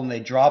level and they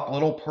drop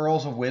little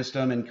pearls of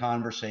wisdom in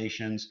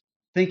conversations,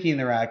 thinking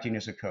they're acting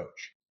as a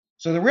coach.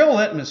 So the real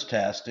litmus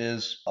test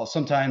is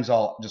sometimes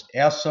I'll just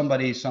ask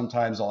somebody,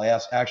 sometimes I'll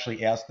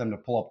actually ask them to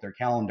pull up their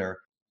calendar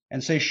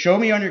and say, show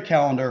me on your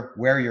calendar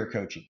where you're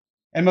coaching.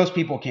 And most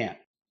people can't.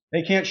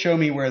 They can't show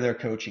me where they're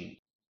coaching.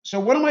 So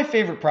one of my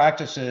favorite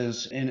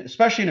practices,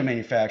 especially in a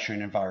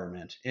manufacturing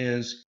environment,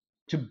 is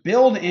to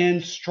build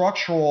in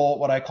structural,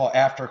 what I call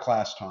after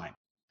class time.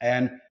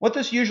 And what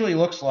this usually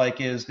looks like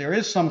is there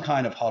is some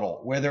kind of huddle,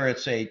 whether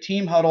it's a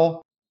team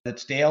huddle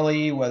it's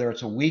daily, whether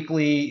it's a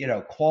weekly,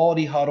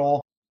 quality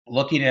huddle,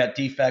 looking at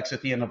defects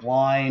at the end of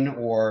line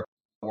or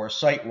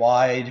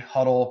site-wide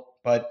huddle.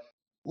 But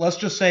let's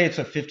just say it's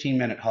a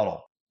 15-minute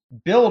huddle.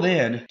 Build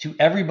in to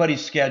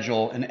everybody's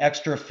schedule an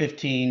extra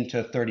 15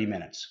 to 30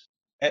 minutes.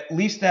 At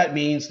least that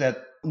means that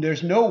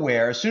there's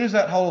nowhere, as soon as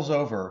that huddle's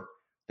over,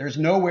 there's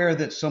nowhere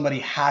that somebody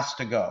has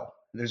to go.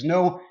 There's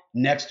no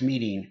next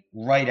meeting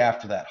right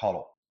after that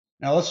huddle.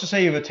 Now, let's just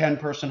say you have a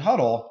 10-person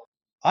huddle.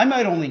 I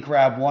might only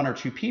grab one or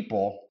two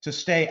people to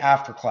stay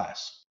after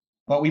class,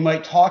 but we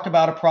might talk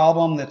about a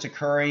problem that's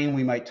occurring.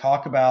 We might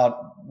talk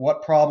about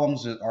what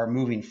problems are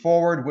moving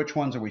forward, which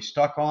ones are we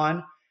stuck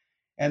on.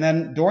 And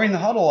then during the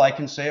huddle, I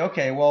can say,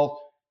 okay, well,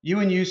 you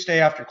and you stay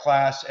after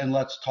class and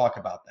let's talk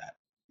about that.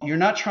 You're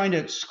not trying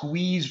to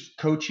squeeze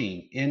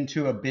coaching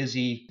into a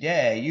busy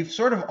day. You've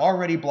sort of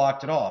already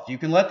blocked it off. You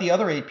can let the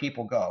other 8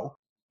 people go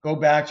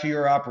back to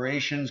your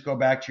operations, go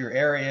back to your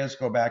areas,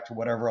 go back to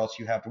whatever else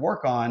you have to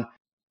work on.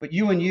 But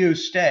you and you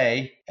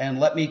stay and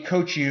let me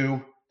coach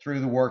you through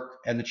the work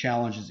and the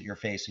challenges that you're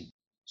facing.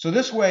 So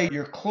this way,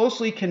 you're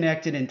closely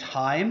connected in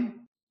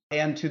time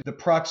and to the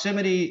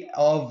proximity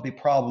of the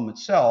problem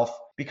itself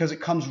because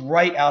it comes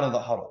right out of the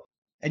huddle.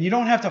 And you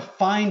don't have to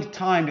find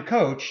time to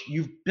coach.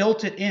 You've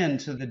built it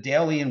into the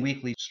daily and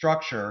weekly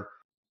structure,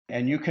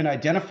 and you can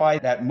identify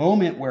that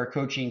moment where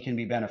coaching can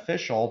be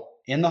beneficial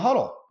in the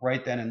huddle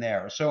right then and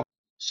there. So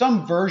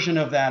some version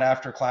of that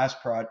after class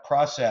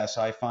process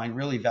I find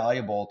really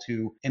valuable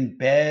to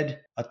embed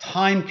a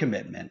time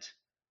commitment,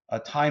 a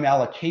time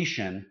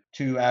allocation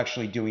to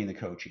actually doing the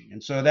coaching.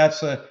 And so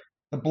that's the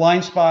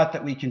blind spot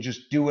that we can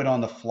just do it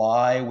on the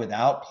fly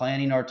without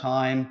planning our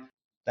time.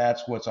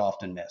 That's what's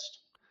often missed.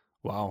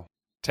 Wow.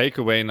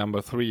 Takeaway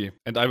number 3,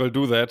 and I will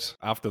do that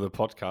after the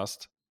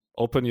podcast.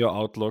 Open your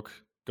Outlook,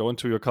 go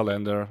into your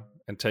calendar,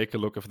 and take a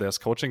look if there's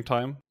coaching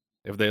time.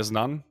 If there's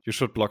none, you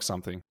should block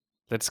something.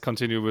 Let's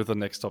continue with the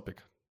next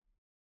topic.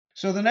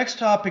 So the next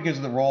topic is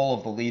the role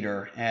of the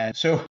leader. And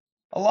so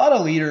a lot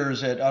of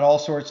leaders at all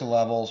sorts of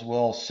levels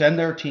will send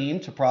their team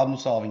to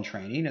problem-solving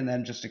training and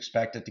then just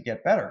expect it to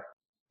get better.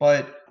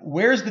 But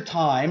where's the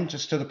time,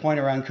 just to the point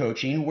around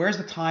coaching, where's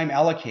the time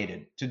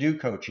allocated to do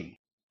coaching?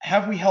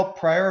 Have we helped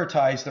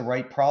prioritize the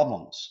right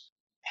problems?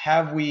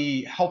 Have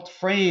we helped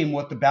frame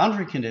what the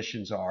boundary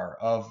conditions are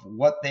of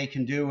what they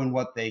can do and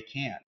what they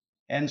can't?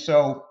 And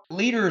so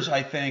leaders,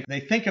 I think,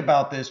 they think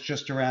about this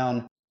just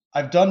around,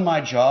 I've done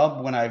my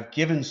job when I've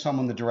given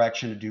someone the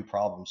direction to do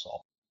problem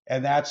solving.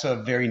 And that's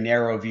a very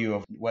narrow view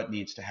of what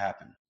needs to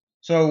happen.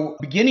 So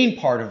beginning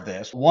part of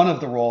this, one of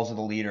the roles of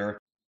the leader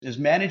is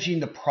managing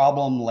the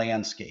problem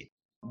landscape.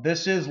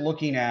 This is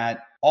looking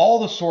at all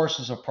the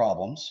sources of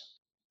problems.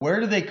 Where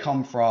do they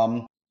come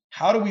from?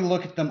 How do we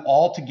look at them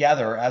all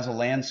together as a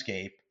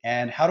landscape?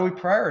 And how do we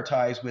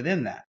prioritize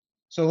within that?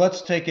 So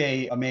let's take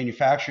a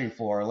manufacturing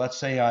floor. Let's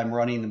say I'm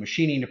running the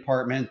machining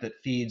department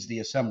that feeds the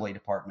assembly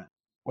department.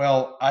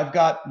 Well, I've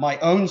got my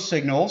own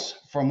signals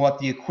from what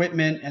the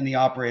equipment and the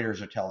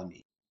operators are telling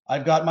me.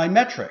 I've got my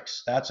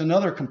metrics. That's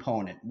another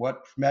component.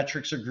 What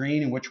metrics are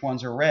green and which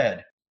ones are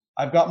red?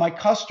 I've got my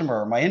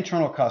customer, my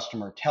internal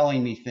customer,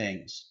 telling me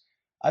things.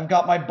 I've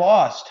got my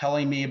boss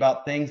telling me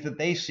about things that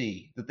they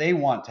see, that they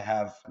want to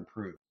have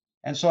improved.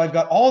 And so I've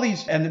got all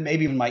these, and then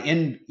maybe even my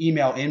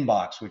email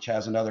inbox, which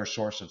has another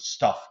source of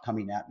stuff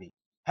coming at me.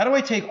 How do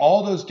I take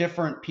all those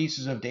different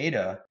pieces of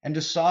data and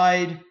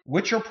decide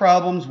which are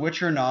problems,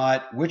 which are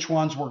not, which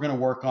ones we're going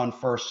to work on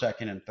first,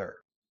 second, and third?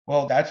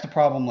 Well, that's the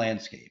problem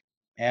landscape.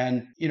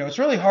 And, it's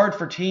really hard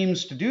for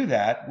teams to do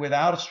that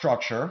without a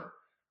structure,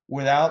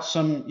 without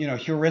some,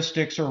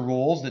 heuristics or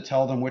rules that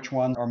tell them which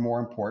ones are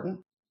more important.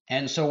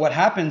 And so what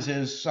happens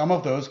is some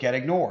of those get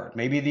ignored.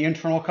 Maybe the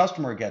internal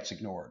customer gets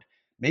ignored.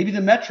 Maybe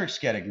the metrics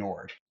get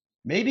ignored.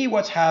 Maybe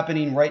what's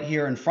happening right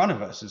here in front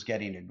of us is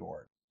getting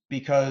ignored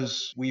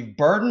because we've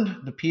burdened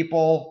the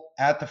people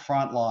at the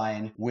front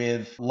line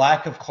with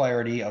lack of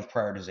clarity of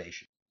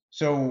prioritization.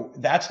 So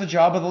that's the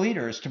job of the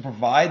leader, is to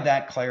provide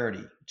that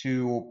clarity,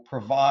 to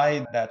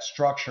provide that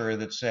structure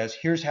that says,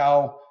 here's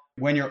how,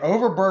 when you're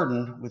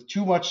overburdened with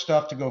too much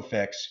stuff to go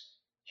fix,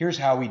 here's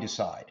how we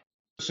decide.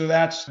 So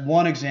that's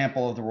one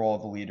example of the role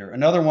of the leader.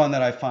 Another one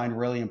that I find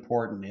really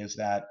important is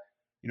that,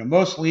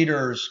 most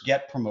leaders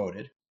get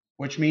promoted,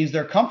 which means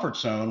their comfort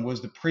zone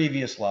was the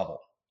previous level.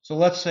 So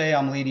let's say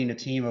I'm leading a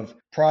team of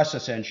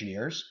process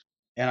engineers,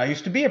 and I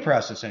used to be a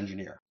process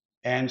engineer.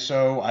 And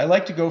so I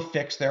like to go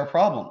fix their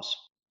problems.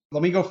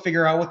 Let me go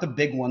figure out what the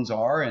big ones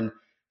are and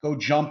go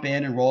jump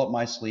in and roll up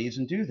my sleeves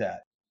and do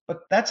that.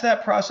 But that's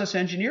that process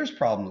engineer's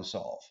problem to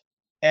solve.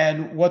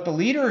 And what the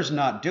leader is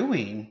not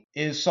doing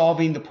is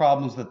solving the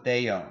problems that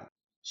they own.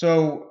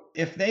 So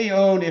if they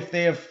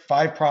have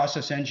 5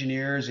 process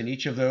engineers and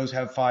each of those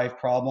have 5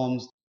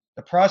 problems,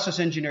 the process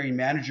engineering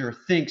manager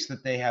thinks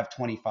that they have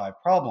 25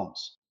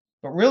 problems.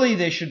 But really,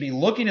 they should be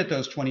looking at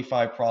those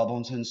 25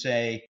 problems and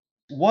say,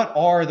 what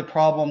are the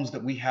problems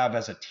that we have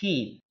as a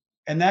team?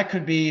 And that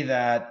could be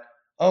that,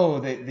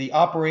 the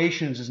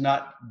operations is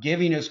not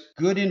giving us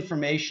good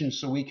information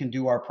so we can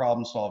do our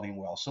problem solving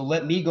well. So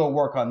let me go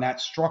work on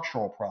that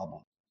structural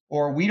problem.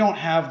 or we don't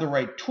have the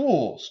right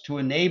tools to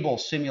enable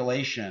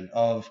simulation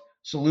of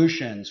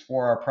solutions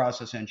for our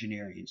process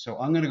engineering. So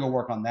I'm going to go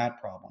work on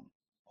that problem.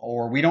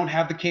 Or we don't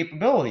have the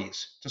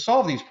capabilities to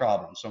solve these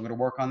problems. So I'm going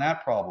to work on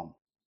that problem.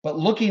 But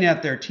looking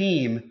at their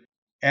team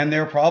and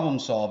their problem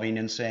solving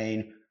and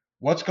saying,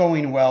 what's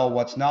going well,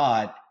 what's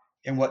not,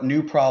 and what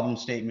new problem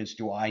statements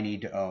do I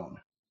need to own?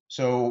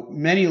 So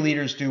many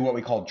leaders do what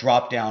we call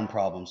drop-down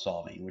problem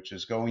solving, which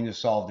is going to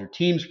solve their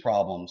team's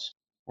problems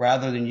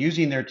rather than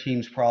using their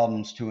team's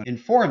problems to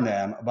inform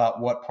them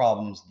about what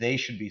problems they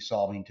should be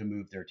solving to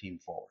move their team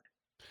forward.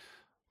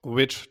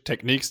 Which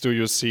techniques do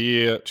you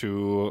see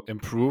to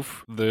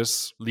improve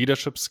this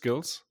leadership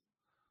skills?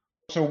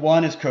 So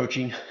one is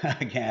coaching.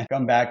 Again,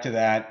 come back to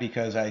that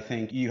because I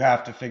think you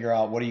have to figure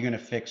out what are you going to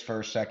fix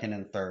first, second,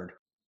 and third.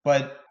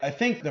 But I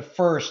think the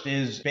first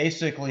is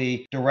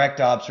basically direct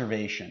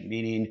observation,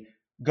 meaning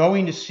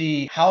going to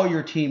see how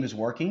your team is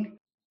working.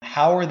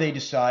 How are they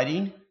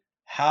deciding?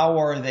 How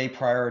are they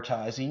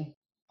prioritizing?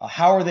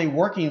 How are they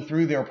working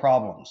through their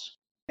problems?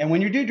 And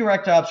when you do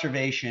direct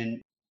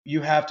observation,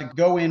 you have to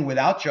go in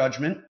without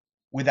judgment,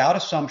 without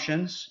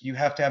assumptions. You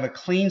have to have a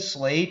clean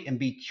slate and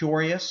be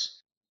curious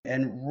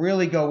and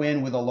really go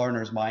in with a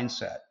learner's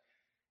mindset.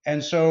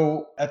 And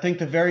so I think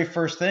the very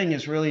first thing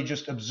is really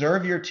just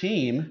observe your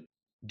team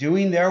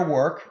doing their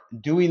work,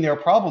 doing their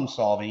problem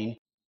solving,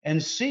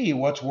 and see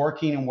what's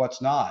working and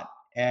what's not,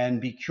 and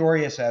be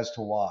curious as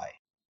to why.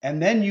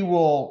 And then you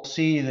will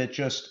see that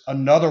just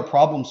another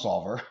problem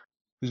solver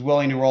who's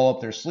willing to roll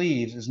up their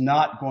sleeves is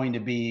not going to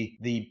be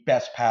the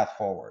best path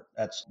forward.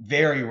 That's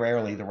very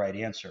rarely the right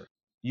answer.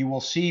 You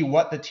will see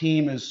what the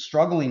team is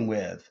struggling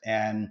with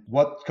and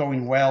what's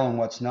going well and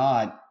what's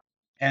not.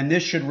 And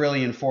this should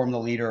really inform the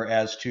leader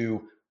as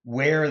to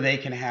where they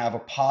can have a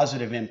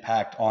positive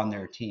impact on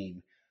their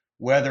team,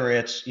 whether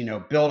it's,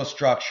 build a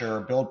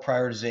structure, build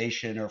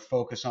prioritization, or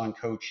focus on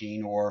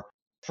coaching, or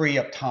free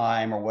up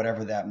time, or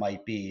whatever that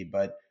might be.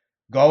 But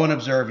go and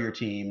observe your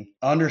team,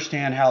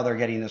 understand how they're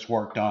getting this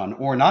work done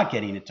or not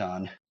getting it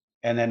done,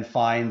 and then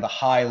find the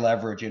high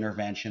leverage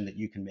intervention that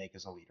you can make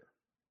as a leader.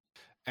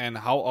 And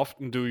how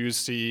often do you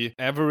see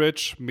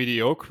average,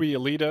 mediocre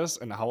leaders,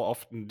 and how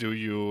often do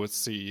you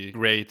see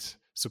great,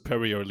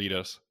 superior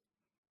leaders?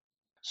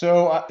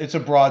 So it's a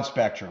broad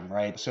spectrum,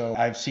 right? So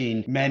I've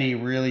seen many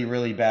really,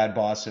 really bad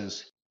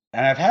bosses,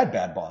 and I've had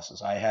bad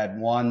bosses. I had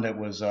one that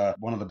was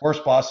one of the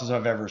worst bosses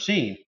I've ever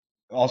seen.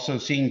 Also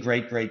seen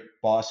great, great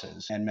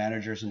bosses and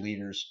managers and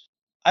leaders.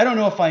 I don't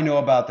know if I know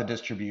about the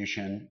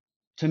distribution.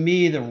 To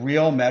me, the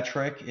real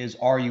metric is,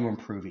 are you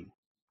improving?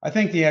 I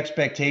think the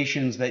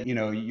expectations that,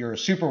 you're a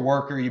super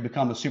worker, you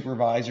become a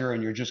supervisor,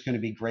 and you're just going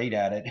to be great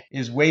at it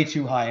is way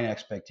too high an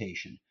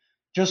expectation.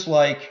 Just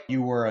like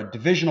you were a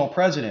divisional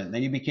president,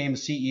 then you became a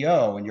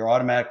CEO, and you're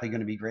automatically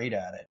going to be great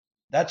at it.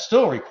 That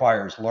still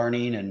requires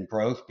learning and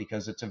growth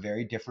because it's a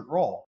very different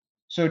role.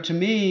 So to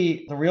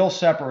me, the real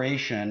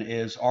separation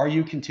is, are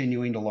you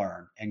continuing to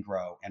learn and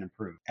grow and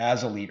improve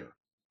as a leader?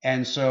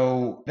 And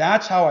so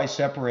that's how I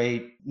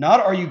separate, not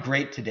are you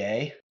great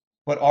today,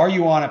 but are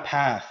you on a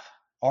path?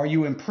 Are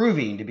you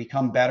improving to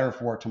become better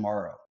for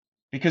tomorrow?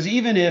 Because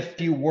even if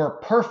you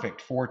were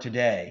perfect for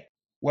today,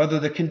 whether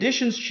the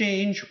conditions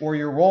change or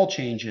your role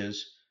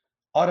changes,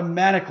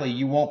 automatically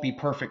you won't be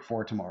perfect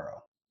for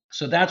tomorrow.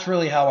 So that's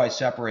really how I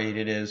separate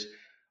it is,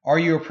 are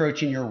you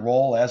approaching your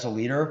role as a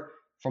leader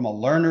from a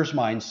learner's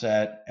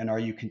mindset, and are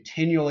you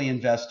continually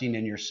investing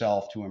in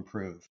yourself to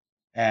improve?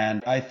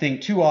 And I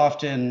think too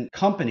often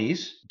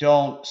companies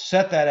don't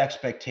set that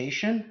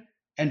expectation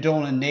and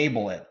don't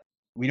enable it.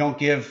 We don't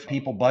give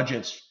people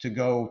budgets to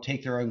go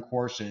take their own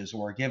courses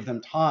or give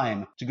them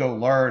time to go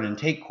learn and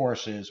take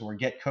courses or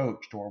get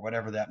coached or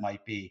whatever that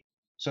might be.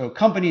 So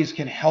companies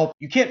can help.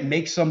 You can't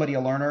make somebody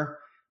a learner,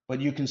 but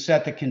you can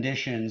set the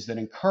conditions that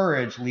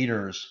encourage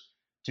leaders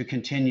to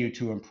continue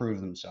to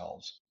improve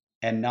themselves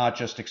and not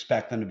just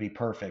expect them to be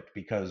perfect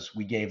because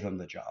we gave them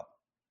the job.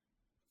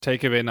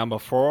 Takeaway number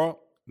 4,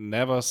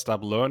 never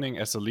stop learning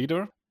as a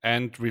leader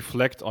and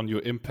reflect on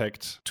your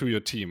impact to your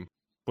team.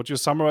 Would you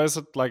summarize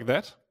it like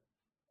that?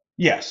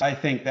 Yes, I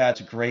think that's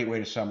a great way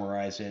to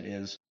summarize it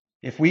is,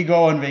 if we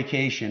go on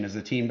vacation, is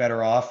the team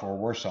better off or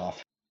worse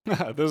off?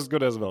 This is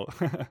good as well.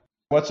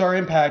 What's our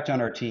impact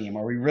on our team?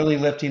 Are we really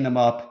lifting them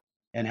up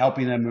and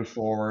helping them move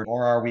forward,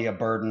 or are we a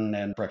burden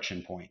and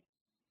friction point?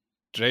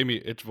 Jamie,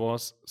 it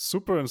was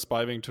super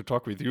inspiring to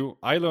talk with you.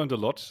 I learned a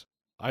lot.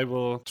 I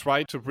will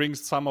try to bring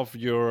some of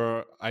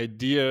your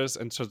ideas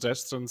and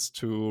suggestions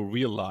to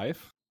real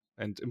life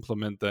and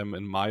implement them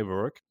in my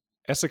work.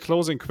 As a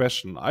closing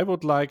question, I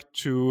would like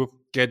to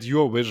get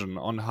your vision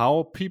on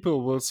how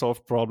people will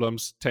solve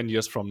problems 10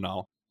 years from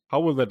now. How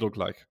will that look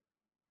like?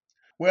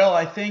 Well,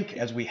 I think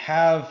as we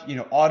have,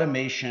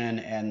 automation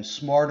and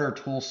smarter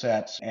tool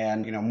sets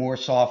and, more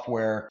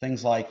software,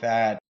 things like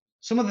that,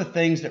 some of the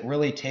things that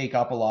really take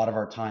up a lot of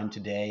our time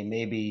today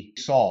may be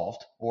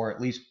solved, or at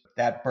least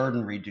that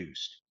burden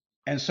reduced.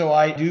 And so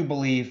I do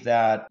believe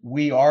that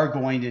we are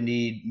going to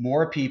need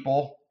more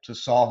people to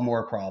solve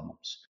more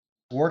problems.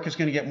 Work is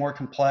going to get more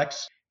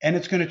complex, And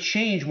it's going to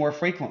change more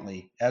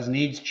frequently as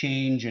needs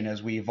change and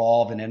as we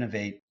evolve and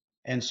innovate.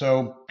 And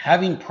so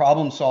having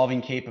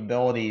problem-solving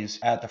capabilities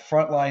at the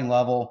frontline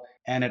level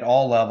and at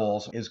all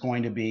levels is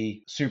going to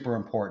be super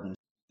important.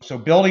 So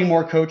building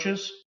more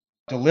coaches,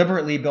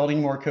 deliberately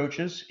building more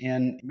coaches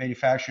in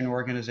manufacturing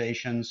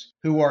organizations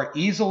who are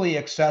easily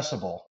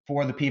accessible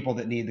for the people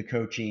that need the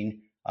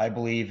coaching, I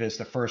believe is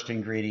the first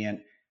ingredient.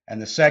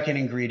 And the second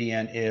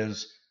ingredient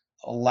is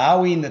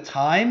allowing the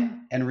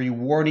time and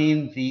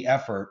rewarding the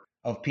effort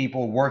of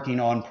people working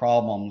on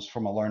problems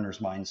from a learner's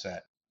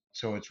mindset.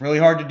 So it's really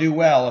hard to do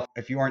well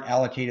if you aren't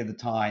allocated the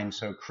time.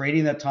 So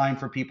creating that time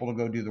for people to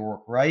go do the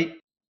work right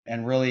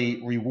and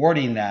really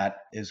rewarding that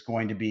is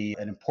going to be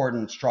an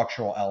important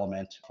structural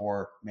element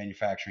for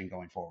manufacturing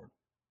going forward.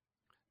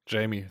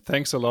 Jamie,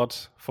 thanks a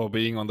lot for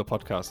being on the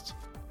podcast.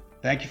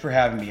 Thank you for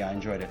having me. I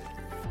enjoyed it.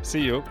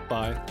 See you.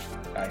 Bye.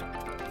 Bye.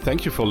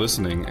 Thank you for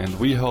listening, and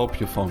we hope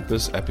you found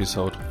this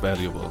episode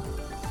valuable.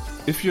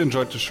 If you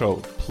enjoyed the show,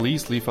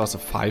 please leave us a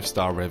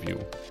 5-star review.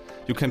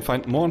 You can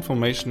find more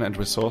information and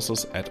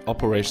resources at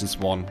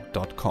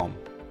operationsone.com.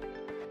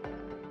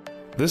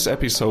 This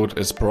episode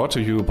is brought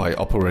to you by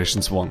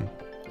Operations One.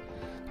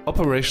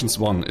 Operations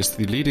One is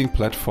the leading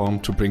platform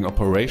to bring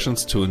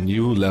operations to a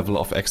new level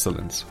of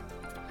excellence.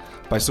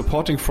 By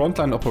supporting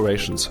frontline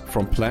operations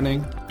from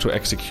planning to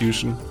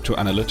execution to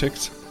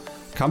analytics,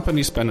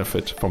 companies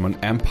benefit from an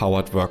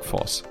empowered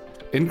workforce,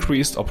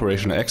 increased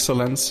operational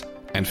excellence,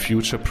 and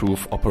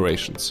future-proof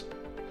operations.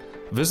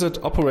 Visit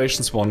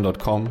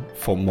operationsone.com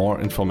for more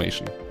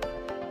information.